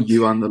 where are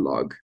you on the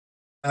log?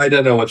 I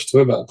don't know what to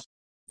talk about.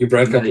 You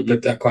broke up a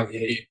bit, I can't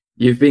hear you.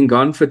 You've been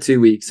gone for 2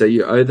 weeks, so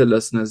you owe the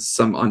listeners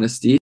some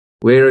honesty.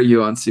 Where are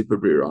you on Super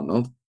Brew,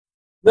 Ronald?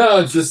 No,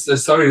 it's just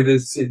sorry.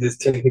 There's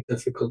technical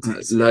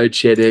difficulties. Load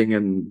shedding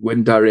and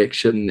wind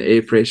direction,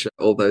 air pressure,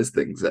 all those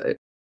things. Eh?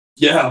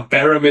 Yeah,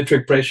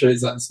 barometric pressure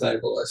is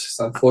unstable. It's just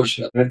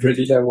unfortunate. I don't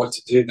really know what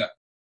to do now.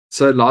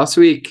 So last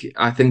week,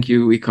 I think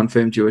we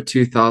confirmed you were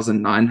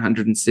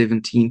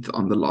 2,917th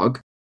on the log.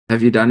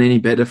 Have you done any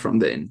better from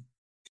then?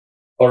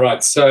 All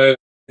right, so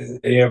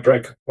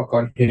break. I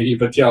can't hear you,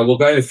 but yeah, we'll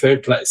go in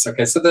third place.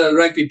 Okay, so the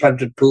rugby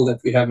punted pool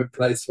that we have in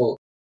place for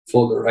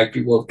the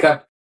Rugby World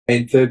Cup.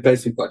 In third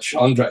place, we've got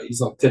Chandra.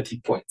 He's on 30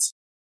 points.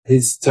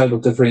 His total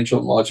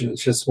differential margin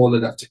is just small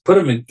enough to put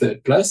him in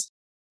third place.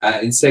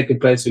 In second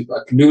place, we've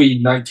got Louis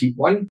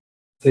 91,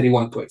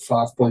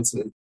 31.5 points.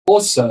 And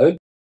also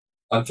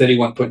on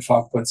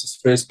 31.5 points is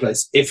first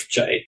place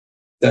FJ.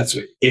 That's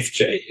where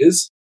FJ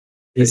is.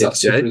 He's our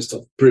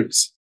superstar of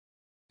Bruce.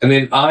 And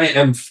then I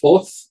am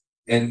fourth.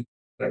 And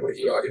I don't know where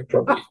you are. You're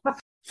probably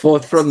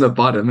fourth from the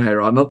bottom, hey,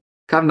 Ronald.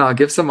 Come now,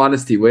 give some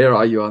honesty. Where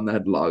are you on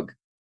that log?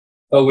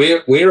 Oh,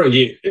 where are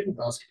you?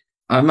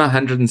 I'm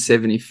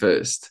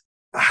 171st.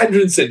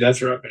 170,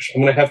 that's rubbish.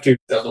 I'm going to have to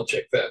double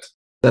check that.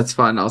 That's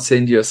fine. I'll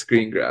send you a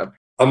screen grab.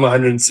 I'm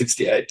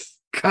 168.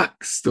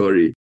 Cuck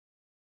story.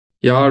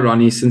 Yeah,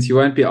 Ronnie, since you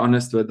won't be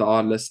honest with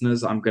our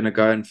listeners, I'm going to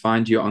go and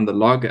find you on the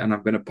log and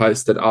I'm going to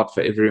post it out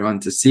for everyone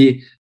to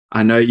see.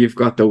 I know you've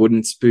got the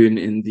wooden spoon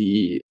in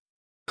the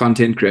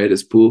content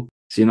creators pool,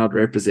 so you're not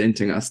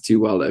representing us too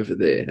well over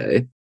there,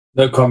 hey?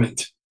 No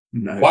comment.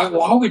 No. Why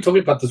are we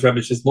talking about this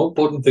rubbish? There's more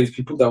important things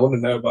people don't want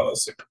to know about our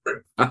Super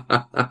Brew.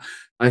 I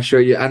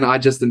assure you, and I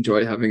just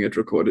enjoy having it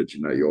recorded.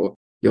 You know,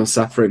 you're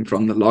suffering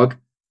from the log.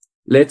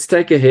 Let's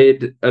take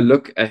a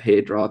look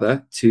ahead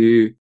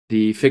to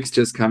the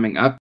fixtures coming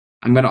up.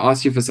 I'm going to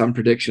ask you for some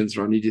predictions,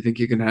 Ronnie. Do you think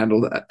you can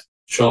handle that?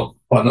 Sure,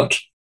 why not?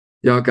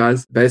 Yeah,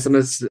 guys, based on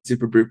his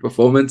Super Brew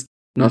performance,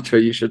 not sure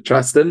you should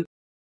trust him.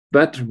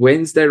 But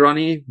Wednesday,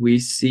 Ronnie, we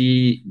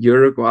see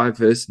Uruguay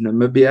versus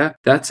Namibia.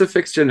 That's a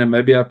fixture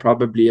Namibia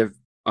probably have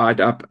eyed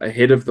up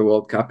ahead of the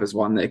World Cup as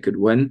one they could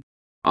win.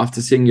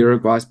 After seeing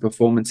Uruguay's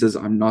performances,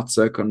 I'm not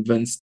so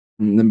convinced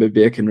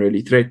Namibia can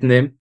really threaten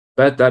them.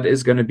 But that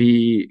is going to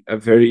be a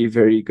very,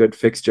 very good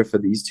fixture for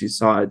these two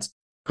sides,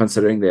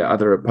 considering their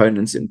other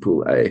opponents in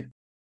Pool A.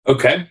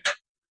 Okay.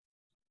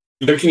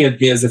 Looking at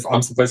me as if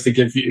I'm supposed to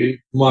give you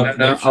my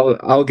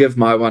I'll give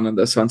my one on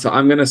this one. So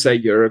I'm going to say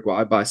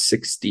Uruguay by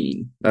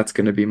 16. That's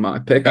going to be my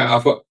pick.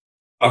 Okay,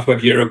 I've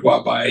got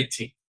Uruguay by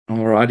 18.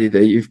 Alrighty,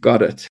 there you've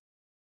got it.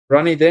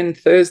 Ronnie, then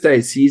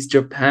Thursday sees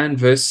Japan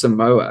versus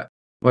Samoa.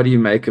 What do you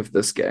make of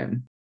this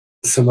game?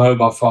 Samoa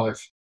by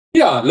 5.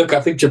 Yeah, look,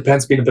 I think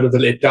Japan's been a bit of a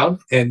letdown,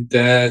 and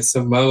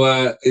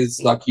Samoa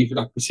is like we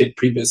said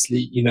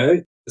previously.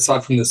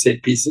 Aside from the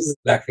set pieces,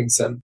 lacking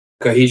some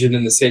cohesion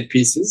in the set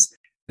pieces.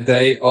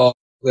 They're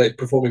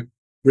performing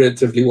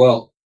relatively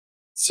well.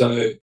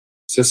 So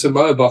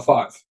Samoa by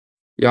 5.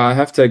 Yeah, I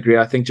have to agree.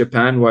 I think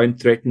Japan won't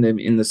threaten them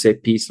in the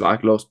set piece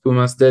like Los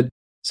Pumas did.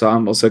 So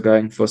I'm also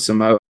going for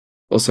Samoa,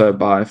 also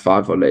by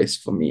 5 or less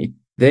for me.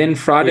 Then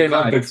Friday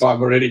night. Pick 5,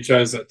 already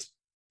chose it.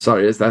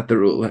 Sorry, is that the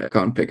rule? I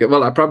can't pick it.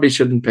 Well, I probably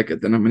shouldn't pick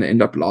it. Then I'm going to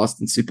end up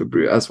last in Super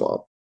Brew as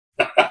well.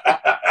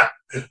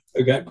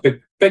 Okay,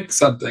 pick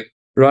something.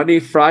 Ronnie,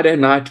 Friday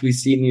night, we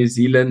see New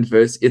Zealand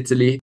versus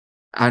Italy.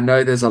 I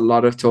know there's a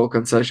lot of talk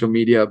on social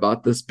media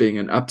about this being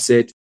an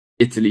upset,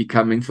 Italy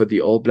coming for the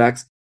All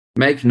Blacks.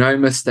 Make no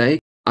mistake,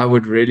 I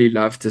would really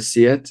love to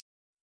see it.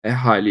 I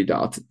highly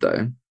doubt it,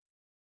 though.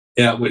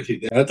 Yeah, I'm with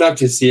you there. I'd love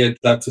to see it.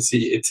 Love to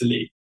see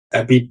Italy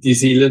beat New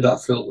Zealand. I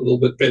feel a little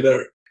bit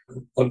better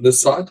on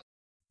this side,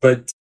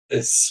 but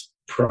it's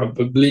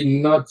probably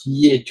not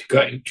yet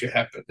going to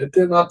happen.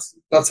 They're not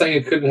saying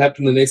it couldn't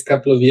happen in the next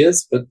couple of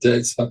years, but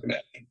it's not going to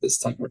happen this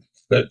time. I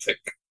don't think.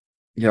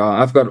 Yeah,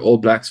 I've got All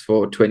Blacks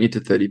for 20 to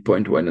 30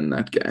 point win in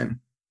that game.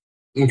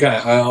 Okay,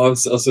 I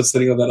was also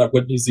sitting on that. I've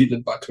got New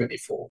Zealand by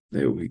 24.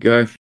 There we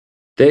go.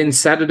 Then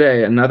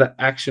Saturday, another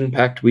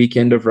action-packed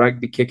weekend of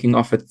rugby kicking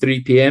off at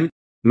 3 p.m.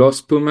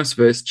 Los Pumas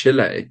versus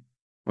Chile.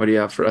 What do you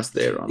have for us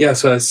there, Ron? Yeah,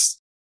 so it's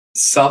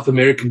South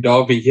American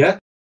derby here.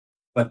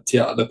 But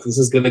yeah, look, this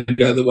is going to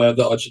go the way of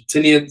the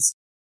Argentinians.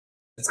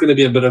 It's going to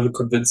be a bit of a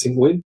convincing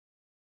win.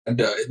 And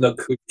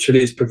look,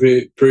 Chile's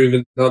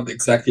proven not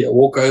exactly a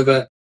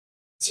walkover.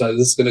 So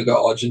this is going to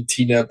go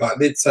Argentina, but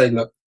let's say,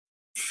 look,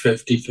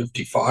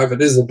 50-55.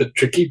 It is a bit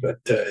tricky, but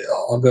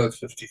I'll go with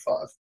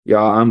 55.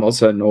 Yeah, I'm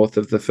also north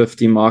of the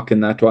 50 mark in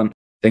that one. I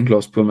think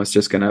Los Pumas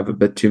just going to have a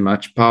bit too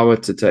much power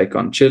to take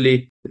on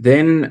Chile.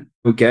 Then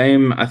the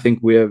game, I think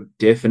we're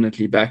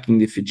definitely backing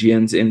the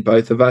Fijians in,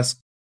 both of us.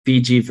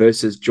 Fiji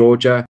versus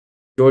Georgia.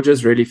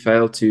 Georgia's really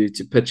failed to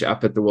pitch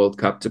up at the World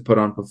Cup to put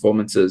on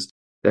performances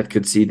that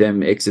could see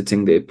them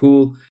exiting their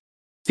pool.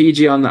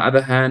 Fiji, on the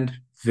other hand,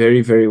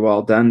 very, very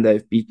well done.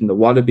 They've beaten the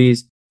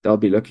Wallabies. They'll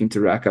be looking to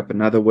rack up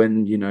another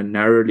win,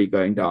 narrowly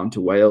going down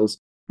to Wales.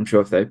 I'm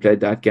sure if they played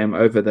that game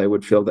over, they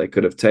would feel they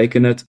could have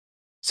taken it.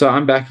 So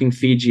I'm backing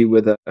Fiji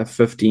with a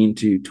 15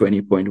 to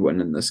 20 point win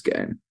in this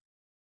game.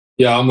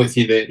 Yeah, I'm with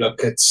you there.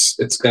 Look,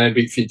 it's going to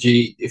be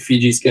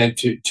Fiji's game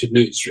to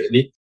lose,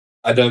 really.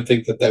 I don't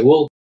think that they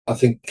will. I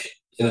think,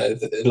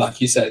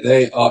 like you say,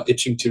 they are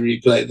itching to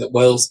replay the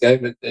Wales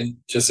game, and it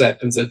just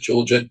happens that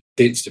Georgia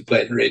tends to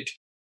play in red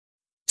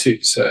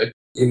too. So,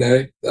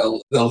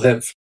 they'll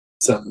have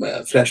some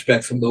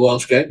flashback from the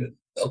Welsh game, and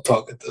they'll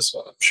target this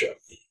one, I'm sure.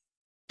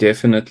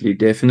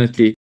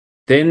 Definitely.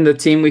 Then the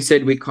team we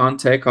said we can't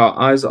take our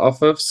eyes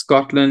off of,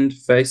 Scotland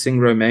facing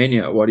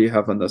Romania. What do you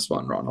have on this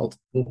one, Ronald?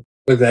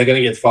 But they're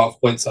going to get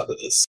 5 points out of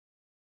this.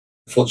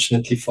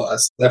 Fortunately for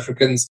us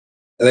Africans,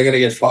 they're going to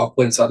get 5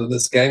 points out of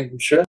this game, I'm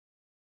sure.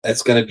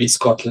 It's going to be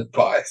Scotland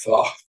by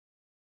 45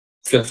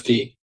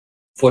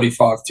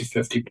 to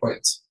 50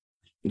 points.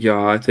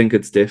 Yeah, I think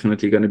it's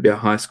definitely going to be a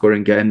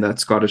high-scoring game. That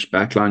Scottish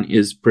backline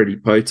is pretty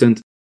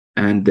potent,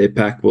 and their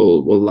pack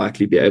will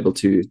likely be able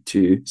to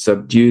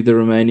subdue the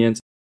Romanians.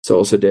 So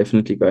also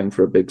definitely going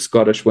for a big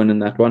Scottish win in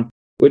that one,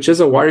 which is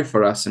a worry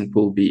for us in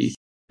Pool B.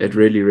 It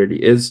really,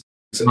 really is.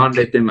 Can't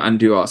let them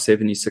undo our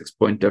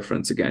 76-point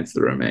difference against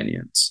the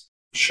Romanians.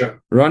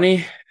 Sure.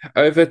 Ronnie,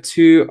 over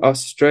to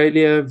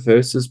Australia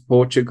versus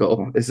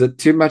Portugal. Is it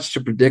too much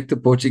to predict a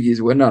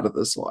Portuguese win out of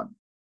this one?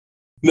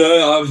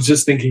 No, I was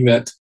just thinking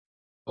that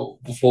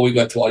before we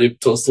got to what you're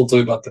still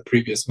talking about the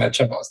previous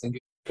matchup, I was thinking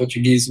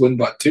Portuguese win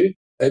by 2,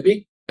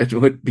 maybe. It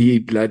would be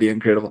bloody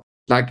incredible.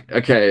 Like,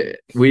 okay,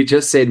 we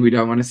just said we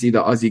don't want to see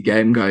the Aussie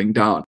game going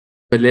down.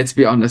 But let's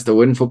be honest, a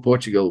win for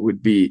Portugal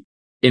would be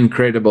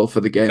incredible for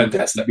the game.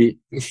 Fantastic.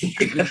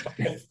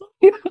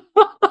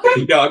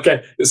 Yeah,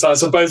 okay. So I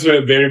suppose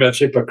we're very much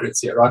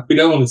hypocrites here, right? We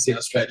don't want to see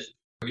Australia,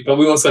 but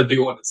we also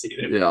do want to see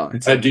them. Yeah,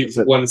 I do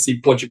want to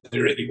see Portugal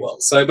do really well.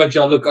 So, but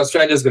yeah, look,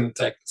 Australia's going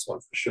to take this one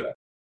for sure.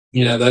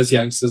 Those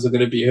youngsters are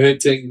going to be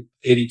hurting.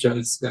 Eddie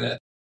Jones is going to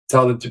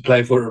tell them to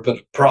play for a bit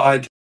of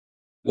pride.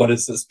 What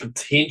is this?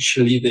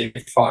 Potentially their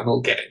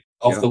final game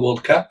of the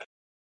World Cup.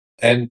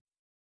 And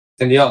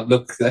yeah,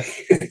 look, they're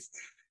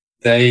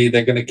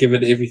going to give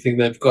it everything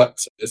they've got.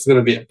 It's going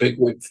to be a big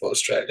win for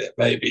Australia,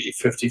 maybe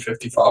 50,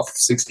 55,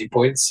 60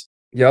 points.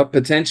 Yeah,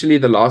 potentially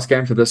the last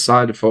game for this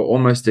side for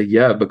almost a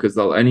year, because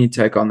they'll only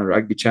take on the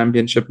Rugby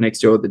Championship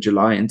next year or the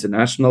July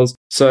Internationals.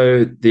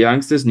 So the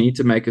youngsters need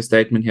to make a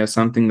statement here,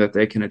 something that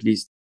they can at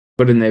least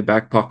put in their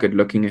back pocket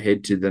looking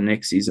ahead to the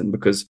next season,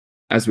 because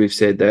as we've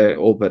said, they're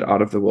all but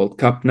out of the World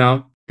Cup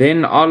now.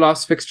 Then our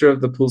last fixture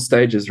of the pool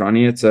stages,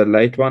 Ronnie, it's a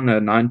late one,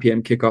 a 9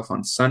 p.m. kickoff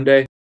on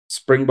Sunday.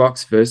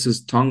 Springboks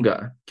versus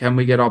Tonga. Can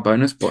we get our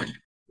bonus point?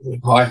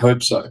 I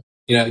hope so.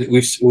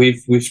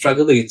 We've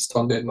struggled against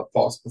Tonga in the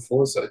past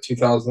before. So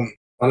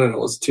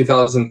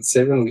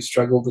 2007 we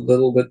struggled a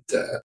little bit.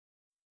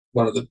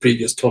 One of the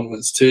previous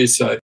tournaments too.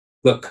 So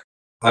look,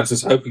 I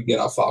just hope we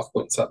get our 5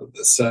 points out of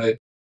this. So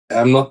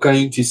I'm not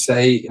going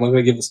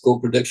to give a score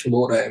prediction.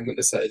 What I am going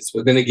to say is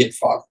we're going to get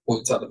 5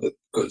 points out of it,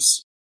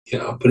 because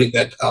I'm putting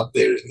that out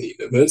there in the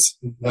universe,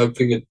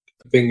 hoping it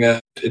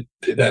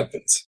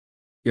happens.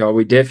 Yeah,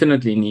 we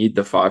definitely need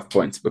the 5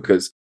 points,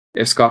 because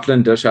if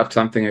Scotland dish up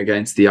something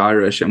against the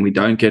Irish and we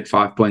don't get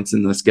 5 points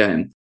in this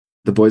game,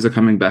 the boys are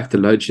coming back to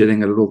load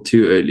shedding a little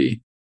too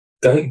early.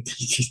 Don't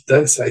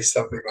say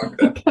something like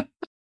that.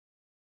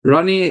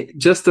 Ronnie,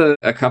 just a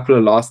couple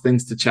of last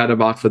things to chat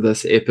about for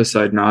this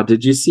episode now.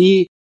 Did you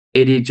see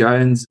Eddie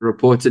Jones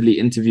reportedly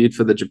interviewed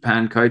for the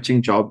Japan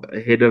coaching job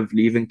ahead of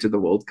leaving to the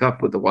World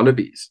Cup with the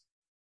Wallabies?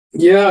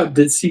 Yeah, I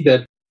did see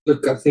that.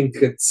 Look, I think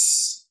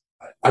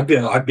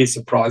I'd be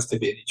surprised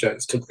if Eddie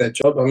Jones took that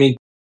job. I mean,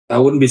 I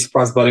wouldn't be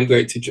surprised about him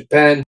going to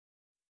Japan.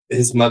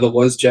 His mother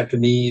was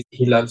Japanese.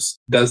 He does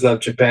love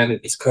Japan, and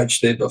he's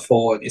coached there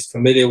before, and he's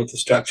familiar with the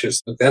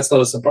structures. Look, that's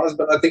not a surprise,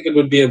 but I think it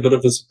would be a bit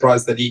of a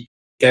surprise that he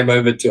came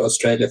over to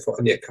Australia for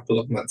only a couple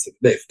of months and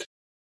left.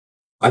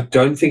 I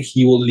don't think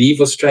he will leave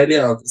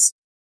Australia of his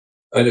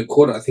own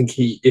accord. I think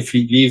if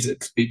he leaves,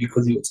 it'll be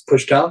because he was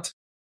pushed out.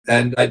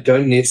 And I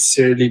don't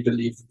necessarily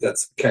believe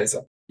that's the case.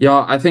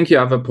 Yeah, I think you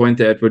have a point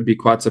there. It would be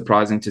quite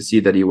surprising to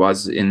see that he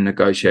was in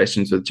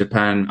negotiations with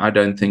Japan. I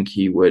don't think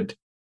he would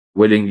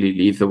willingly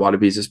leave the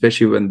Wallabies,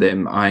 especially when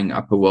they're eyeing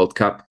up a World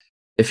Cup.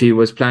 If he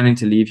was planning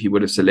to leave, he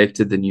would have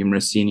selected the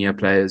numerous senior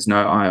players,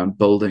 no eye on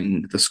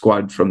building the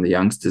squad from the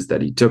youngsters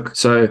that he took.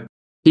 So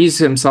he's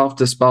himself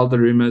dispelled the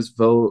rumors.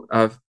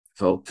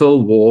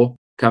 Phil Waugh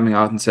coming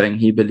out and saying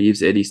he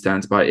believes Eddie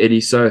stands by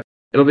Eddie. So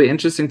it'll be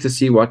interesting to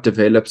see what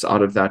develops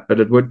out of that,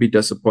 but it would be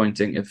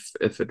disappointing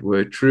if it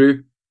were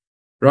true.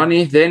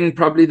 Ronnie, then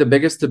probably the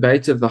biggest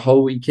debate of the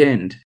whole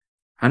weekend,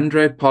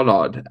 Handré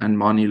Pollard and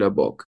Manie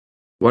Libbok.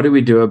 What do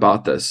we do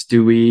about this?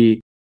 Do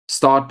we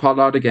start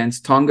Pollard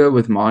against Tonga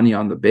with Manie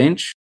on the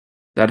bench?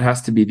 That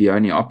has to be the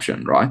only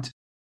option, right?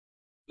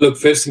 Look,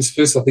 first things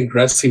first, I think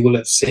Rassie will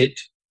have said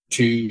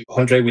to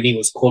Handré when he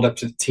was called up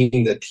to the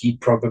team that he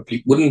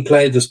probably wouldn't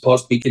play this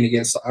past weekend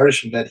against the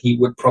Irish, and that he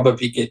would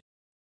probably get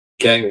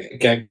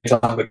game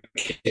time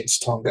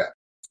against Tonga.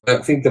 I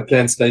think the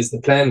plan stays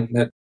the plan, and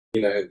that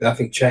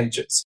nothing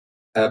changes.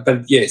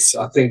 But yes,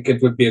 I think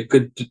it would be a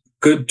good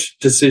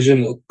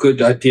decision or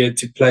good idea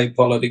to play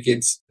Pollard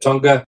against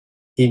Tonga.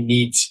 He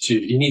needs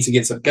to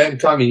get some game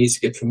time. He needs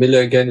to get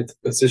familiar again with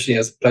the position. He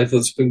hasn't played for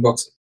the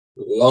Springboks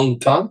in a long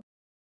time.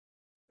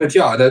 But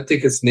yeah, I don't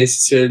think it's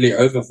necessarily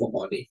over for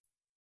Manie.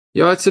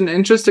 Yeah, it's an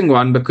interesting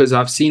one because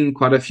I've seen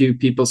quite a few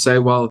people say,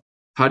 well,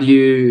 how do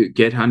you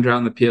get Handre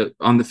on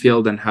the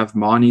field and have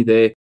Marnie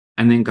there?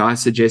 And then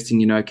guys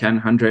suggesting, can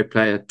Handre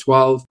play at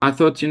 12? I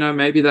thought,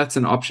 maybe that's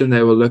an option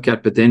they will look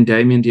at. But then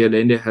Damien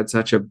Diolende had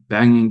such a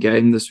banging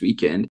game this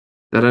weekend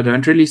that I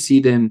don't really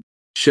see them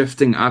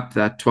shifting up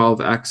that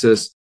 12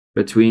 axis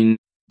between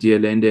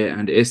Diolende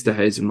and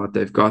Esterhuis, and what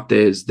they've got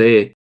there is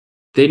there.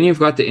 Then you've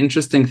got the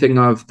interesting thing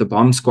of the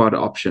bomb squad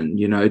option.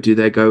 Do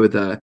they go with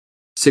a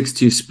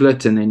 6-2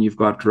 split, and then you've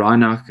got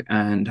Reinach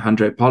and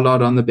Handre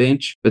Pollard on the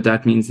bench, but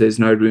that means there's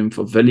no room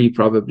for Willie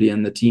probably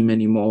in the team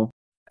anymore.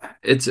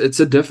 It's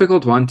a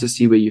difficult one to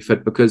see where you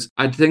fit, because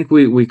I think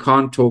we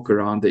can't talk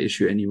around the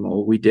issue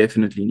anymore. We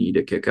definitely need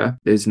a kicker.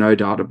 There's no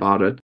doubt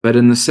about it. But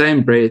in the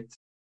same breath,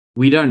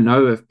 we don't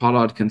know if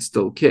Pollard can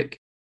still kick.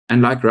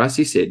 And like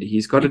Rassie said,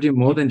 he's got to do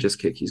more than just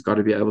kick. He's got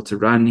to be able to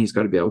run. He's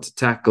got to be able to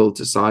tackle,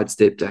 to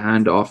sidestep, to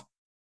hand off.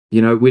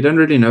 We don't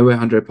really know where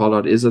Handre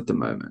Pollard is at the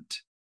moment.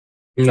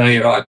 No,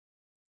 you're right.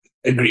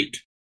 Agreed.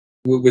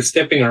 We're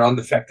stepping around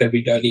the fact that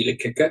we don't need a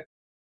kicker.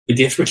 We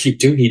definitely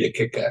do need a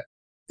kicker.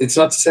 It's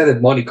not to say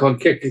that Marnie can't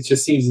kick. It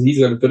just seems that he's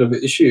got a bit of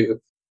an issue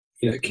of,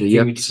 kicking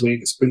when he's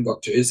wearing a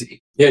Springbok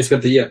jersey. Yeah, he's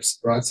got the yips,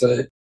 right?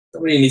 So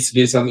somebody needs to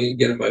do something and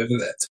get him over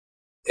that.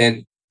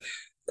 And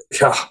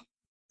yeah,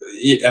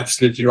 you're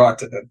absolutely right.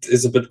 That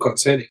is a bit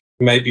concerning.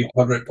 Maybe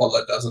Handre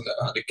Pollard doesn't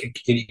know how to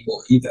kick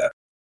anymore either.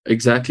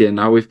 Exactly. And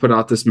now we've put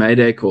out this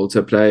Mayday call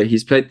to play.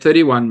 He's played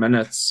 31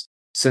 minutes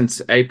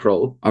since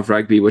April of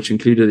rugby, which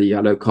included a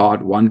yellow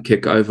card, 1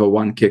 kick over,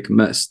 1 kick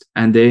missed.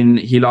 And then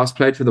he last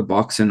played for the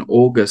Boks in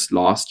August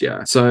last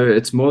year. So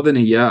it's more than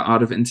a year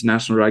out of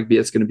international rugby.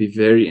 It's going to be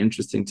very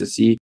interesting to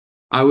see.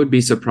 I would be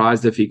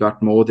surprised if he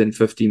got more than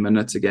 50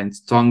 minutes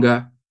against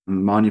Tonga.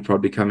 Marnie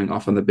probably coming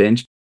off on the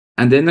bench.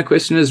 And then the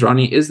question is,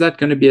 Ronnie, is that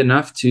going to be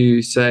enough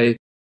to say,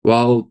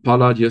 well,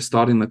 Pollard, you're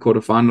starting the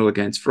quarterfinal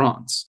against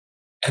France?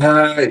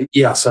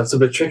 Yeah, so it's a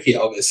bit tricky,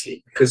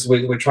 obviously, because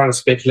we're trying to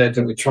speculate,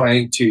 and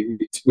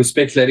we're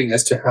speculating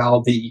as to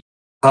how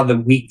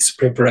the week's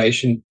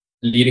preparation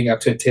leading up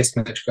to a test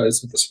match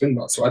goes with the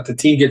Springboks. Right, the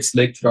team gets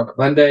selected on a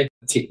Monday.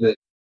 The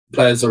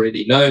players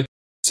already know,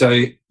 so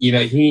he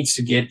needs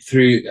to get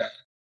through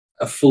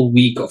a full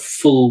week of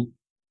full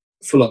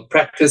on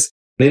practice.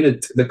 Then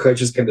the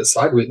coaches can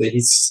decide whether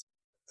he's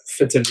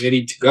fit and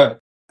ready to go.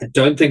 I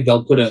don't think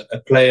they'll put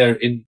a player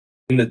in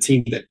the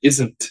team that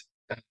isn't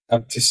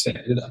up to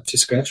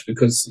scratch,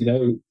 because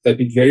they've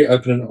been very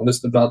open and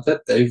honest about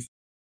that. They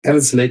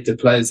haven't selected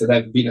players that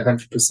haven't been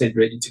 100%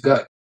 ready to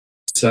go.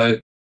 So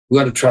we've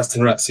got to trust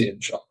in Rassie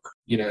and Jacques.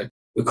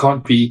 We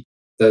can't be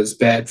those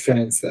bad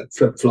fans that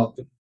flip flop.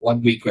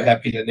 One week we're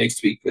happy, the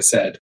next week we're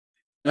sad.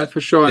 That's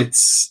for sure.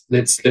 Let's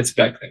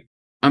back them.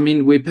 I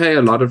mean, we pay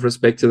a lot of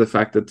respect to the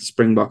fact that the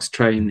Springboks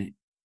train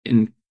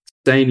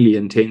insanely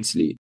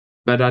intensely.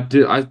 But I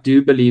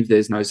do believe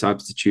there's no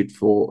substitute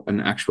for an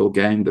actual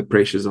game, the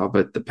pressures of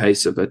it, the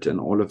pace of it, and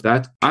all of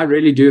that. I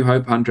really do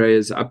hope Handre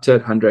is up to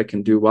it. Handre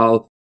can do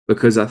well,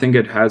 because I think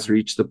it has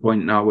reached the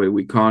point now where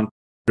we can't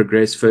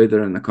progress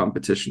further in the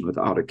competition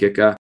without a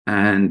kicker.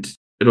 And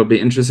it'll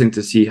be interesting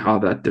to see how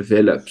that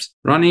develops.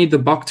 Ronnie, the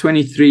Bok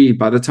 23,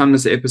 by the time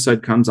this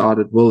episode comes out,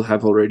 it will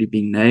have already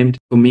been named.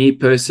 For me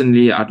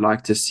personally, I'd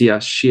like to see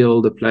us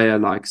shield a player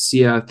like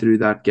Sia through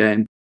that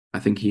game. I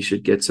think he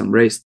should get some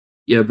rest.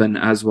 Eben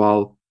as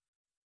well,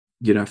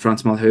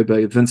 Frans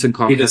Malherbe, Vincent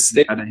Koch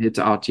hasn't had a hit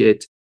out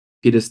yet.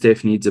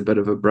 Pieter-Steph needs a bit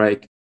of a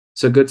break.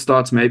 So good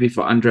starts maybe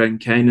for Andre and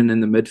Kanan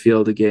in the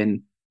midfield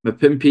again.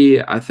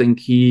 Mapimpi, I think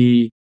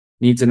he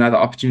needs another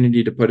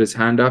opportunity to put his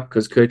hand up,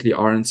 because Kurtley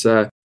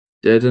Arendse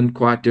didn't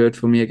quite do it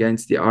for me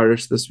against the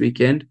Irish this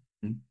weekend.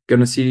 Going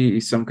to see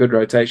some good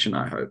rotation,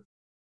 I hope.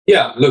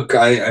 Yeah, look,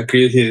 I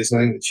agree with you. There's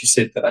nothing that you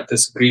said that I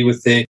disagree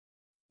with there.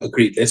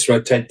 Agreed. Let's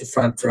rotate the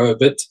front row a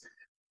bit.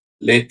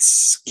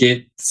 Let's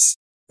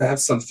have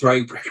some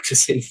throwing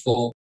practice in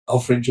for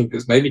Alfred,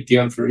 because maybe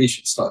Dion Fourie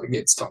should start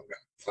against Tonga.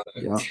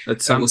 Yeah,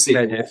 it's something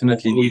they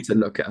definitely need to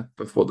look at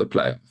before the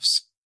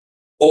playoffs.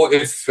 Or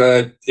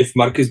if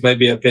Marcus may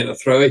be a better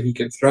thrower, he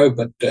can throw,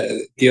 but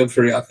Dion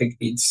Fourie, I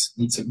think, needs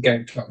some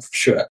game time for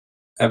sure.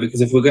 Because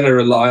if we're going to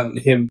rely on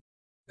him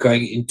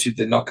going into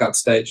the knockout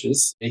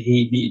stages,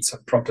 he needs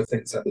some proper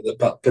things under the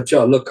belt. But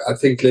yeah, look, I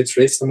think let's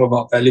rest some of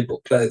our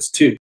valuable players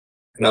too.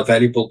 And our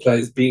valuable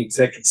players being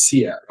exactly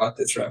Sia, right?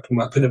 Let's wrap him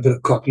up in a bit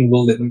of cotton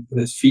wool, let him put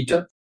his feet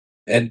up.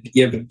 And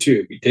Eben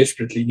too. We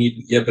desperately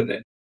need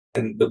Eben.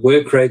 And the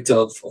work rate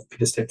of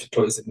Pieter-Steph du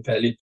Toit is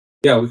invaluable.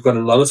 Yeah, we've got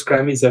a lot of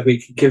scrammies that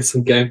we can give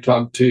some game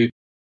time to.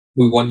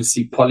 We want to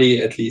see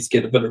Polly at least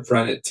get a bit of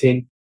run at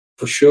 10.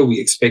 For sure, we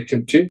expect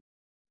him to.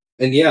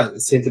 And yeah, the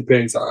centre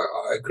pairings,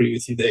 I agree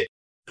with you there.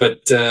 But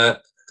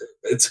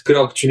it's a good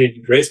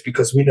opportunity to rest,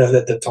 because we know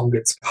that the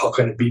Tongans are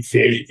going to be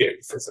very, very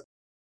physical.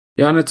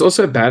 Yeah, and it's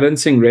also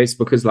balancing rest,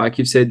 because like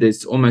you've said,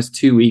 there's almost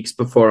 2 weeks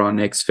before our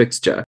next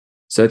fixture.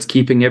 So it's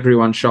keeping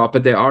everyone sharp.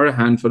 But there are a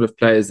handful of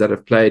players that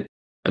have played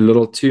a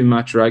little too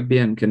much rugby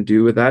and can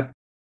do with that.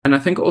 And I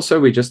think also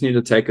we just need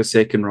to take a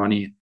second,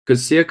 Ronnie,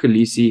 because Siya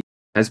Kolisi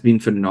has been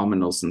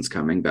phenomenal since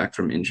coming back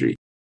from injury.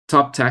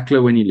 top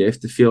tackler when he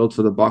left the field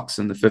for the Box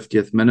in the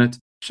 50th minute.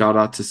 Shout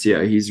out to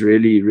Sia. He's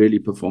really, really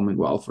performing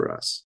well for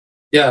us.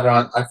 Yeah,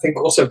 Ron, I think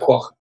also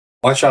Kwagga.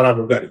 My shout out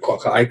will go to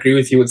Kwagga. I agree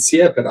with you with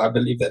Sia, but I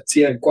believe that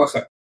Sia and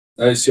Kwagga,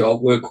 those two are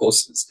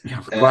workhorses.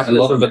 Yeah, And a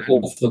lot of it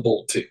off the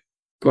ball too.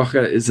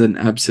 Kwagga is an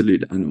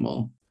absolute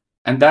animal.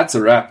 And that's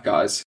a wrap,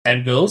 guys.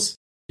 And girls,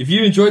 if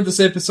you enjoyed this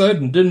episode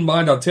and didn't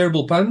mind our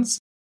terrible puns,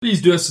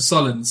 please do us a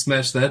solid and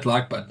smash that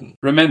like button.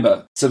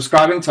 Remember,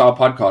 subscribing to our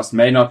podcast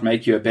may not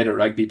make you a better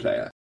rugby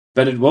player,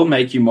 but it will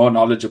make you more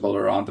knowledgeable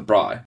around the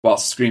braai while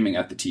screaming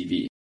at the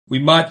TV. We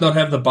might not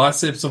have the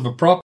biceps of a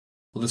prop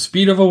or the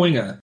speed of a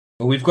winger,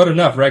 but we've got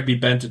enough rugby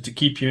banter to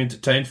keep you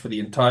entertained for the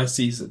entire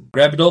season.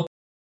 Grab it up,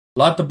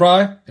 light the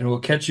braai, and we'll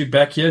catch you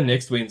back here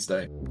next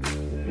Wednesday.